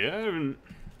idea.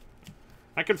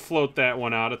 I could float that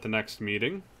one out at the next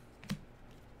meeting.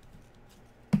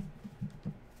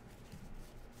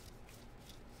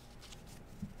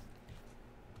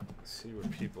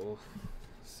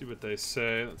 See what they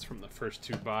say. That's from the first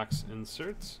 2 box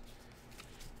inserts.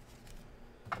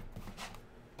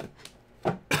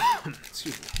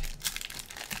 Excuse me.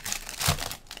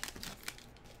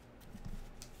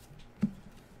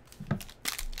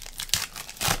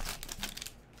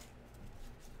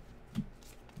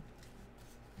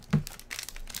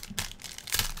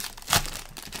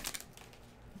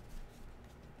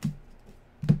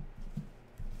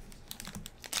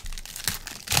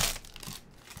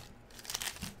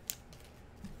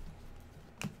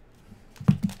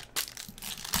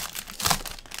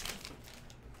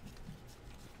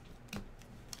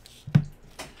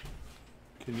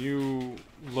 Can you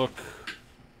look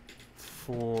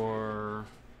for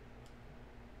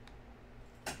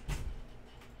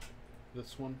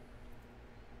this one?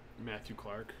 Matthew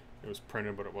Clark. It was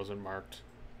printed, but it wasn't marked.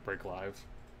 Break Live.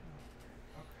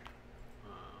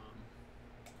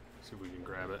 See if we can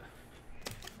grab it.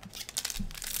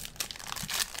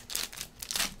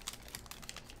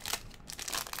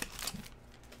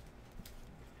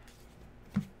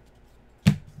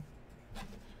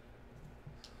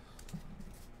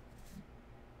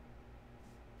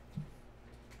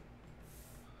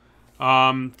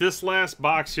 This last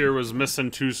box here was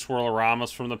missing 2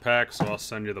 Swirl-O-Ramas from the pack, so I'll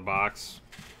send you the box.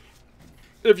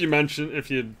 If you watch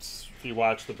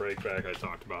the breakback, I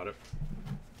talked about it.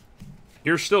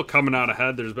 You're still coming out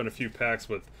ahead. There's been a few packs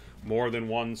with more than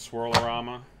 1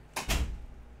 Swirl-O-Rama.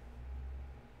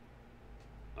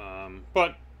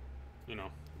 But, you know,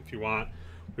 if you want.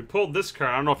 We pulled this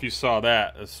card. I don't know if you saw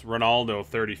that. This Ronaldo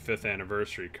 35th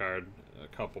anniversary card a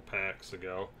couple packs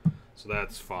ago. So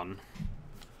that's fun.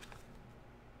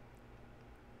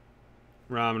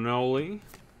 Romanoli.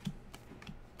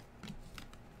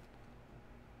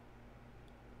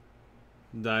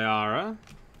 Diarra.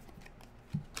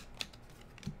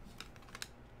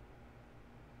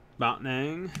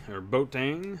 Boateng, or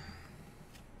Boateng.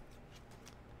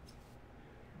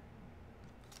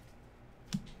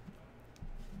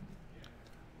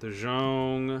 De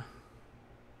Jong.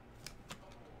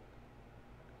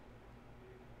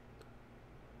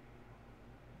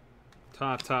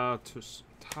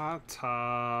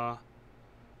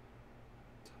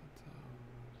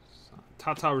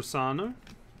 Tatarusano.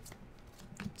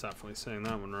 Definitely saying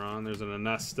that one wrong. There's an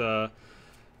Anesta,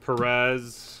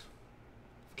 Perez,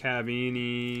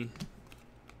 Cavini,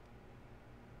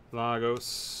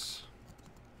 Lagos,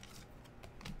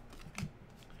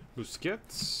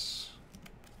 Busquets,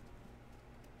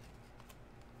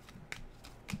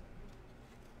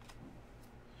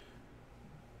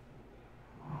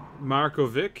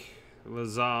 Markovic,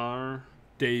 Lazar,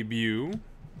 debut,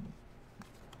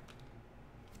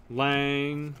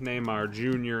 Lang, Neymar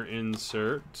Jr.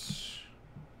 insert,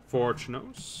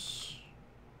 Fortunos,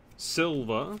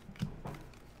 Silva,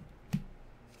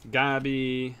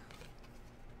 Gabi.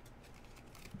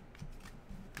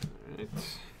 Right.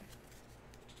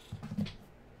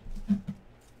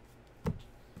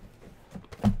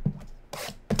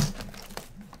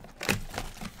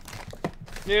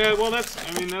 Yeah, well, that's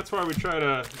why we try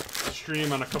to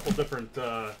stream on a couple different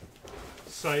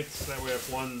sites. That way,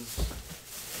 if one's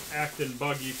acting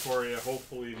buggy for you,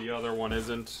 hopefully the other one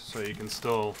isn't, so you can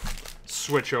still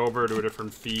switch over to a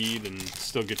different feed and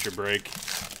still get your break.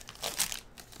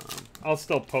 I'll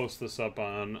still post this up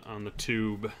on the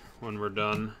tube when we're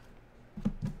done.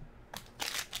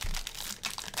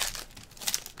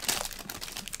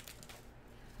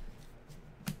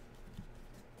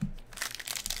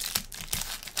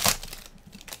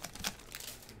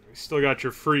 Still got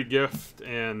your free gift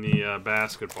and the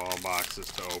basketball boxes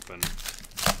to open.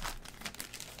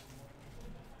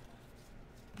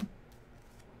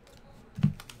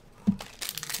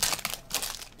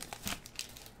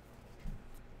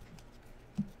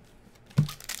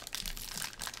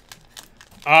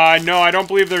 No, I don't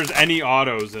believe there's any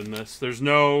autos in this. There's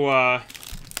no,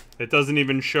 it doesn't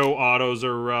even show autos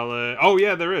or relic. Oh,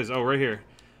 yeah, there is. Oh, right here.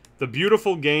 The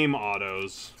Beautiful Game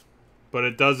autos. But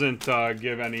it doesn't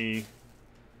give any,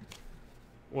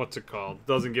 what's it called?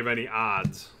 Doesn't give any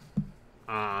odds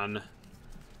on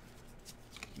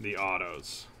the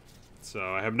autos.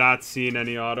 So I have not seen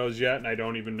any autos yet, and I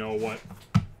don't even know what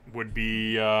would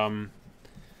be, I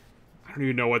don't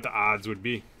even know what the odds would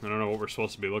be. I don't know what we're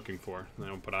supposed to be looking for. They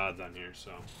don't put odds on here,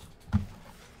 so.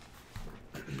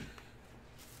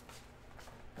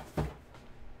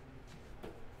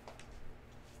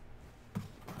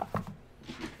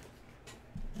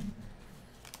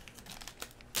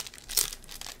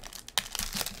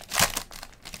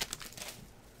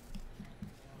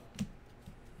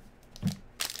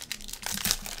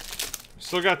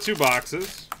 Still got 2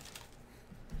 boxes.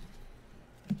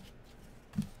 I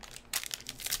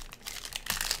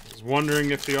was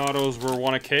wondering if the autos were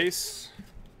 1 a case.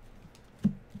 I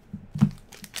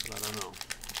don't know.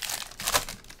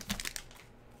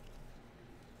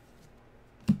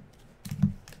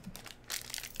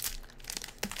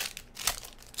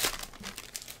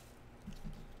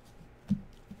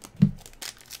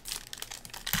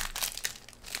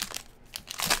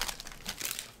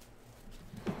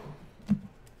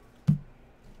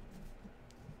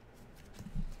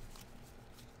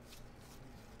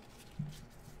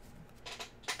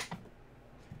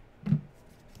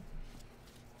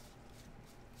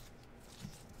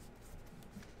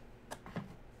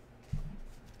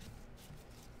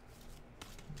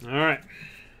 Alright.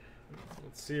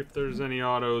 Let's see if there's any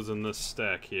autos in this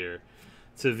stack here.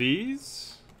 To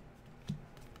these.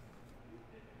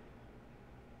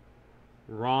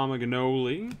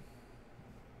 Romagnoli.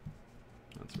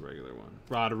 That's a regular one.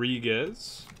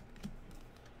 Rodriguez.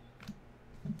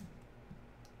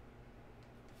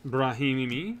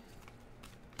 Brahimi.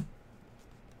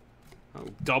 Oh,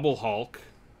 Double Hulk.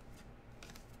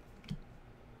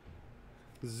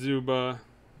 Zuba.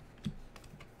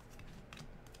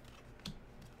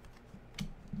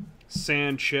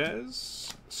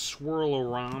 Sanchez,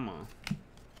 Swirlorama,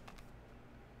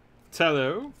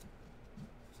 Tello,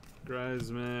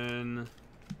 Griezmann,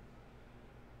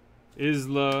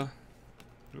 Isla,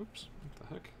 oops, what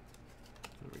the heck,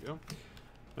 there we go,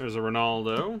 there's a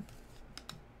Ronaldo,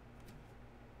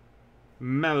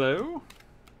 Mello,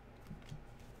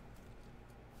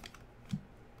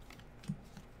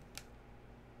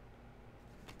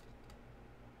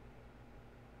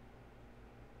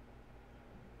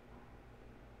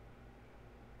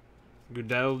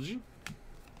 Gudelji,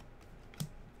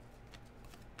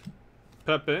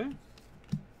 Pepe,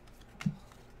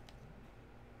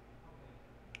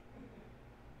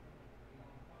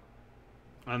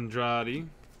 Andrade,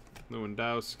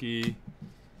 Lewandowski,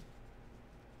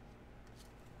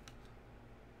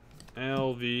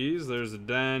 LVs, there's a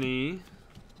Danny.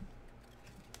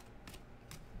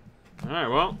 Alright,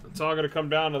 well, it's all going to come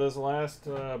down to this last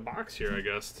box here, I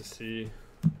guess, to see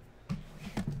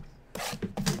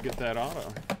get that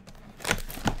auto.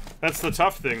 That's the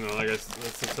tough thing, though. Like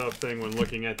that's the tough thing when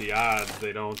looking at the odds.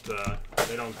 They don't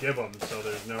give them, so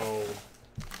there's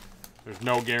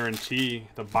no guarantee.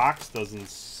 The box doesn't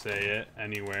say it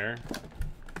anywhere.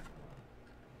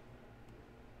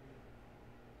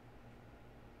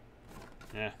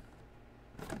 Yeah.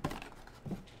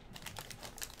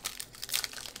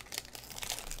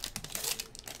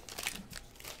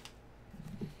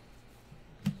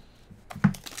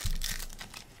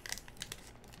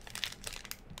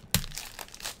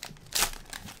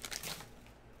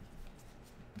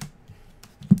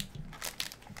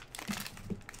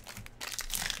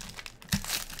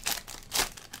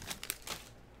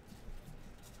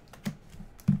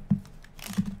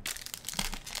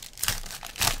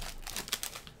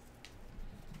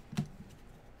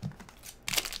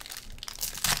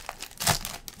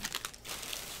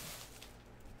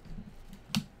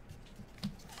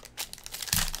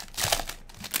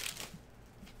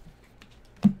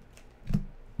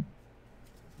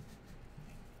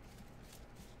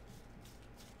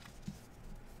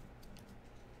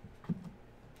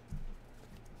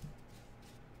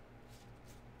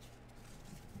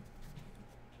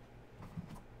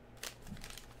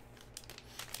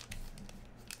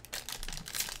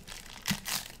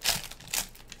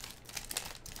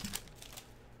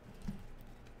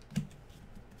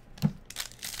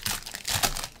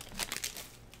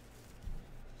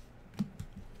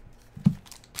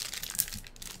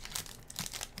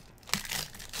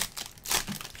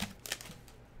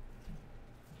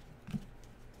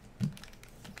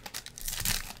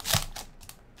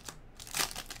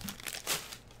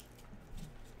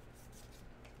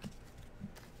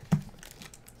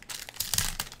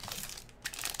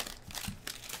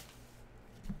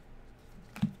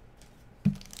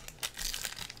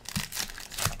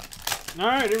 All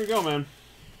right, here we go, man.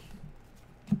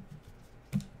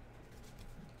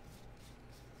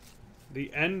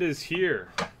 The end is here.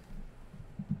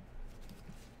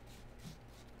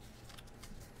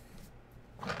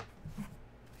 Move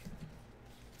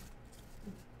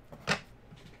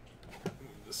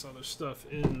this other stuff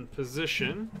in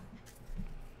position.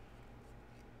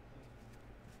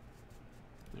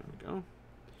 There we go.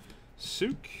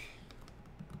 Suk.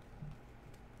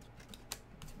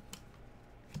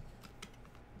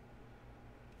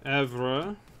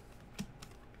 Evra.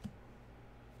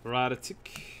 Raditic.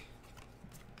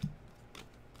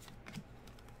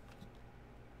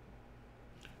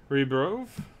 Rebrove.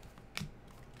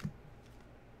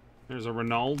 There's a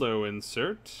Ronaldo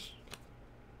insert.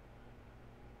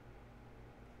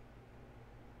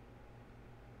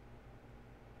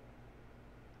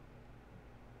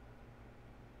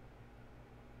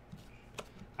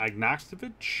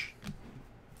 Agnostovich.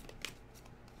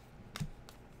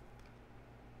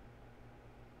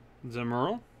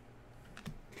 Zemurl.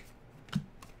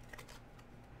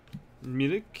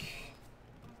 Milik.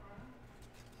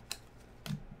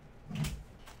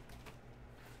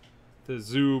 The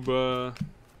Zuba.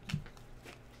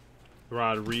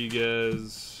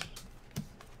 Rodriguez.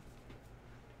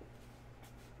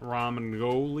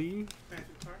 Ramangoli.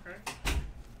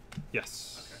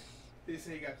 Yes. Okay. Did you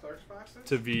say you got Clark's boxes?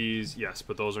 To V's, yes,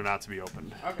 but those are not to be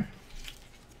opened. Okay.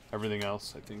 Everything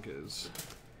else, I think, is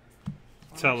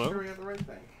I'm Tello. sure we have the right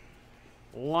thing.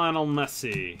 Lionel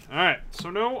Messi. All right, so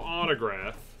no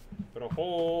autograph, but a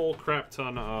whole crap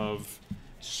ton of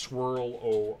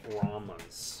swirl-o-ramas.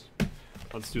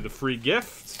 Let's do the free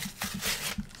gift.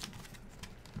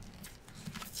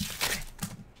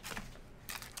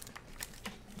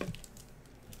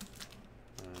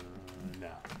 No.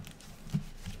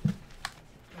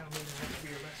 Now maybe I have to be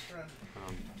your best friend.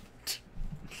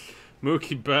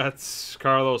 Mookie Betts,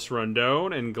 Carlos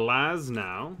Rondon, and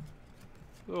Glasnow.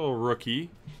 Little rookie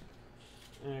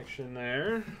action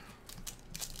there.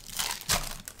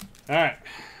 All right.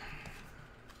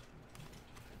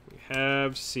 We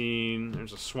have seen,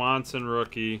 there's a Swanson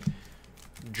rookie,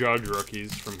 Judge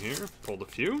rookies from here. Pulled a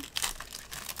few.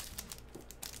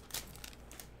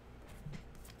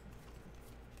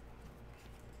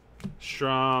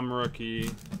 Strom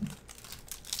rookie.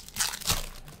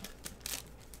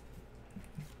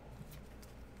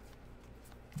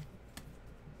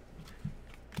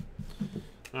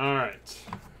 All right.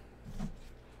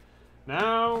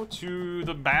 Now to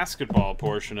the basketball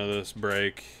portion of this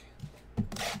break.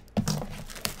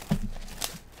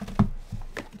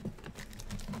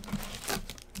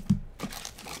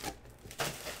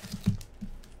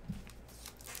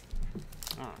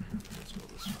 Let's go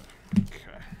this way.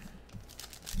 Okay.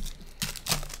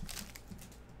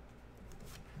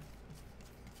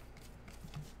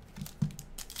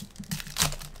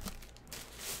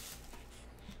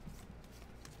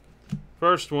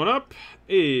 First one up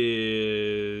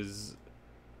is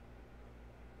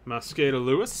Mosqueda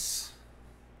Lewis.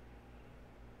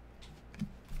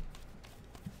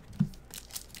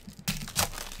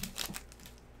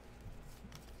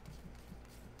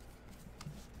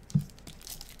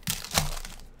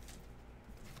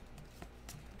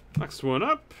 Next one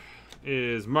up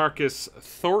is Marcus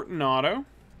Thornton auto.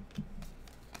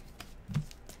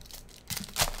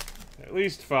 At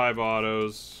least 5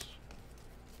 autos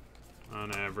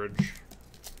on average.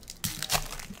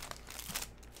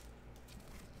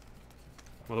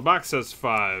 Well, the box says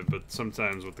 5, but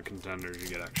sometimes with the contenders you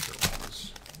get extra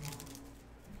ones.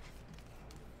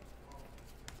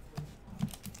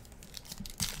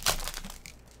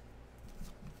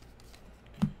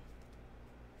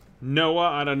 Noah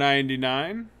out of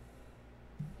 99.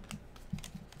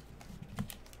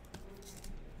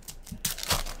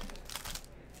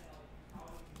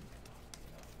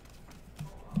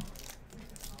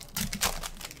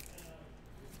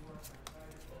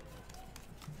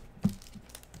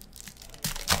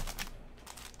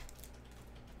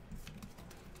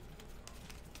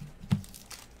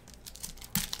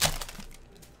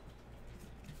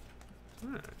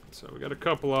 Alright, so we got a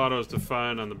couple autos to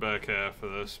find on the back half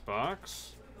of this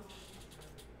box.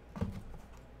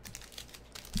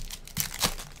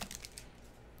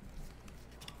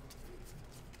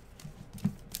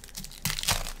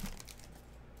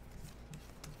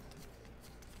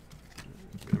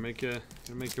 Gonna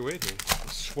make you wait here.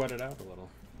 Sweat it out a little.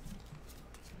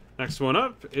 Next one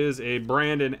up is a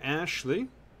Brandon Ashley.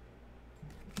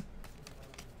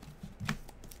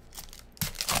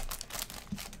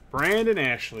 Brandon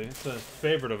Ashley. It's a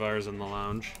favorite of ours in the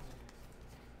lounge.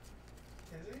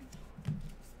 Is he?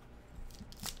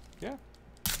 Yeah.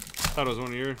 Thought it was one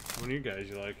of you guys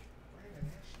you like. Brandon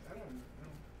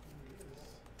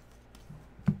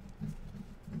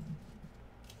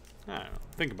I don't know.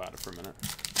 Think about it for a minute.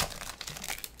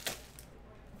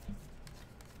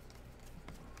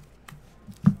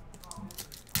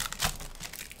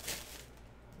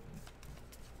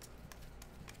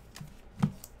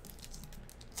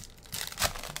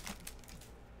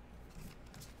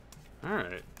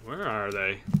 Alright, where are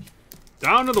they?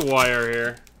 Down to the wire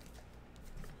here.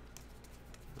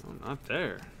 Oh, not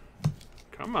there.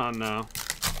 Come on now.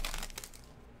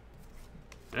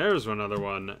 There's another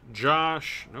one.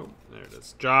 Josh. Nope, there it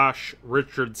is. Josh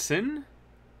Richardson.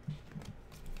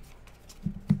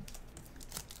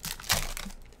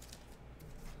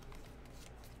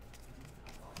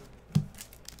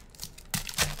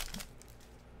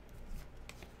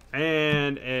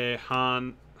 And a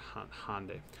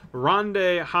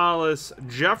Ronde Hollis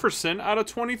Jefferson out of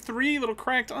 23. Little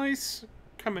cracked ice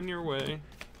coming your way.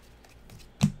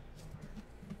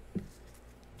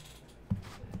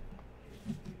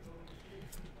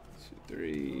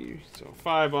 3, so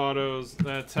 5 autos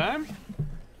that time.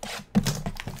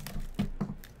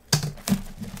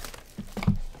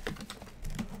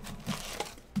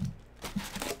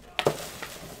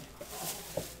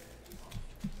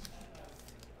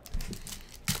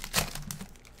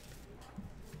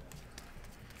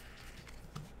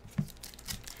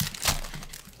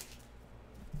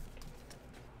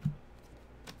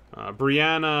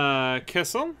 Brianna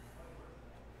Kissel.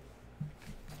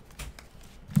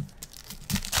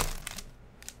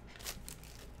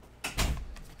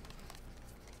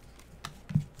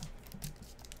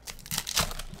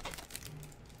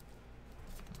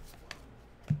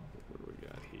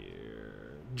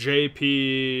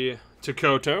 JP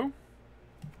Takoto.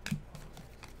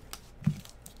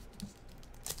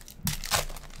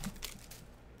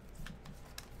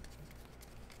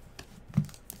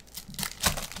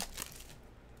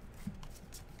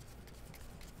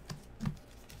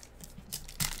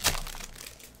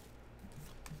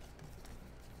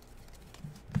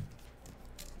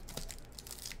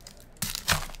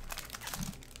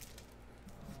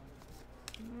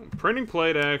 Printing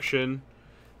plate action.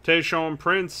 Tayshaun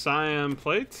Prince, Siam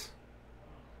plate.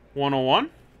 101.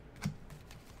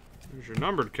 Here's your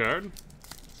numbered card.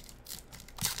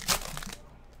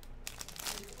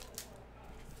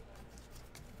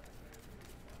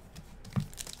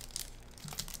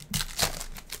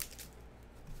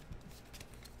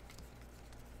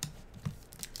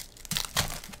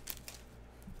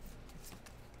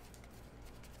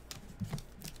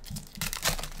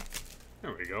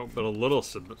 There we go. But a little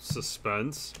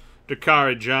suspense.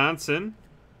 Dakari Johnson.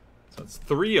 So that's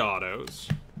 3 autos.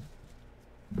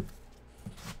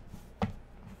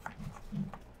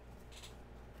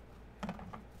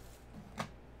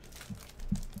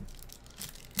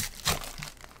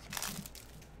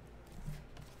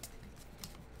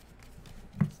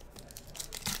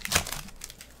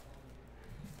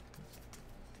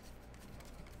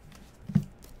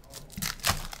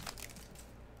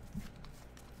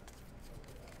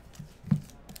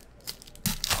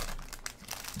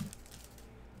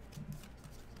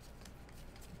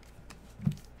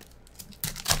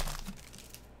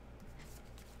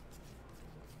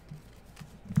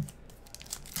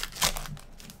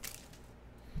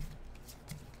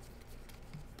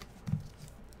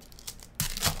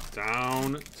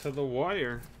 Down to the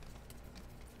wire.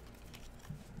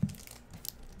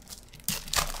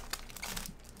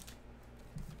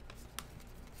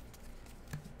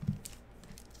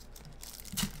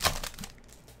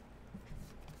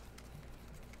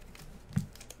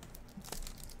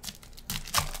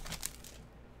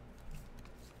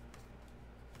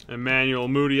 Emmanuel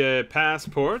Mudiay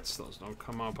passports. Those don't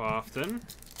come up often.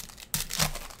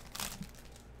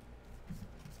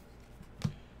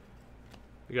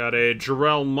 We got a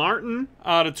Jarrell Martin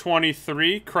out of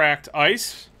 23, cracked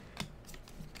ice.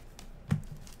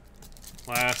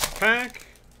 Last pack.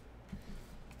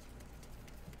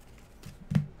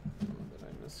 Did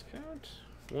I miscount?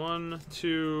 1,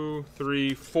 2,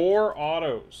 3, 4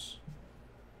 autos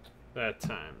that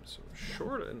time. So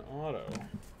short an auto.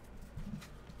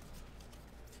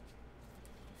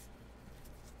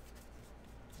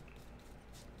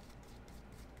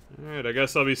 Alright, I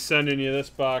guess I'll be sending you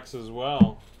this box as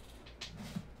well.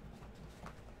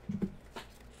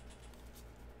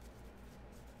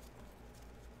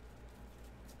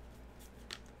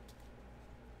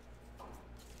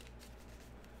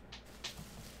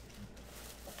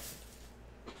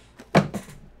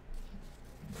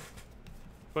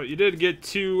 But you did get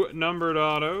 2 numbered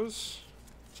autos.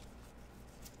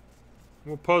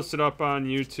 We'll post it up on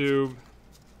YouTube.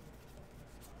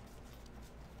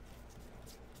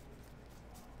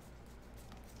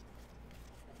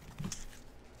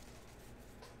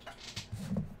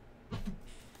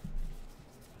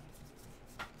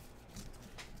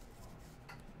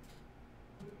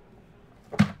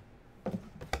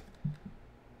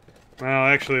 Well,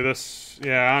 actually, this,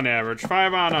 yeah, on average.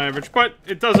 5 on average. But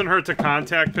it doesn't hurt to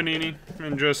contact Panini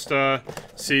and just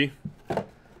see.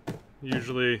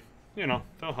 Usually, you know,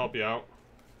 they'll help you out.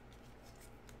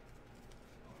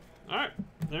 Alright,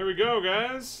 there we go,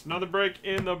 guys. Another break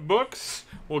in the books.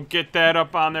 We'll get that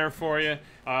up on there for you.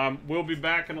 We'll be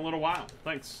back in a little while.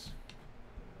 Thanks.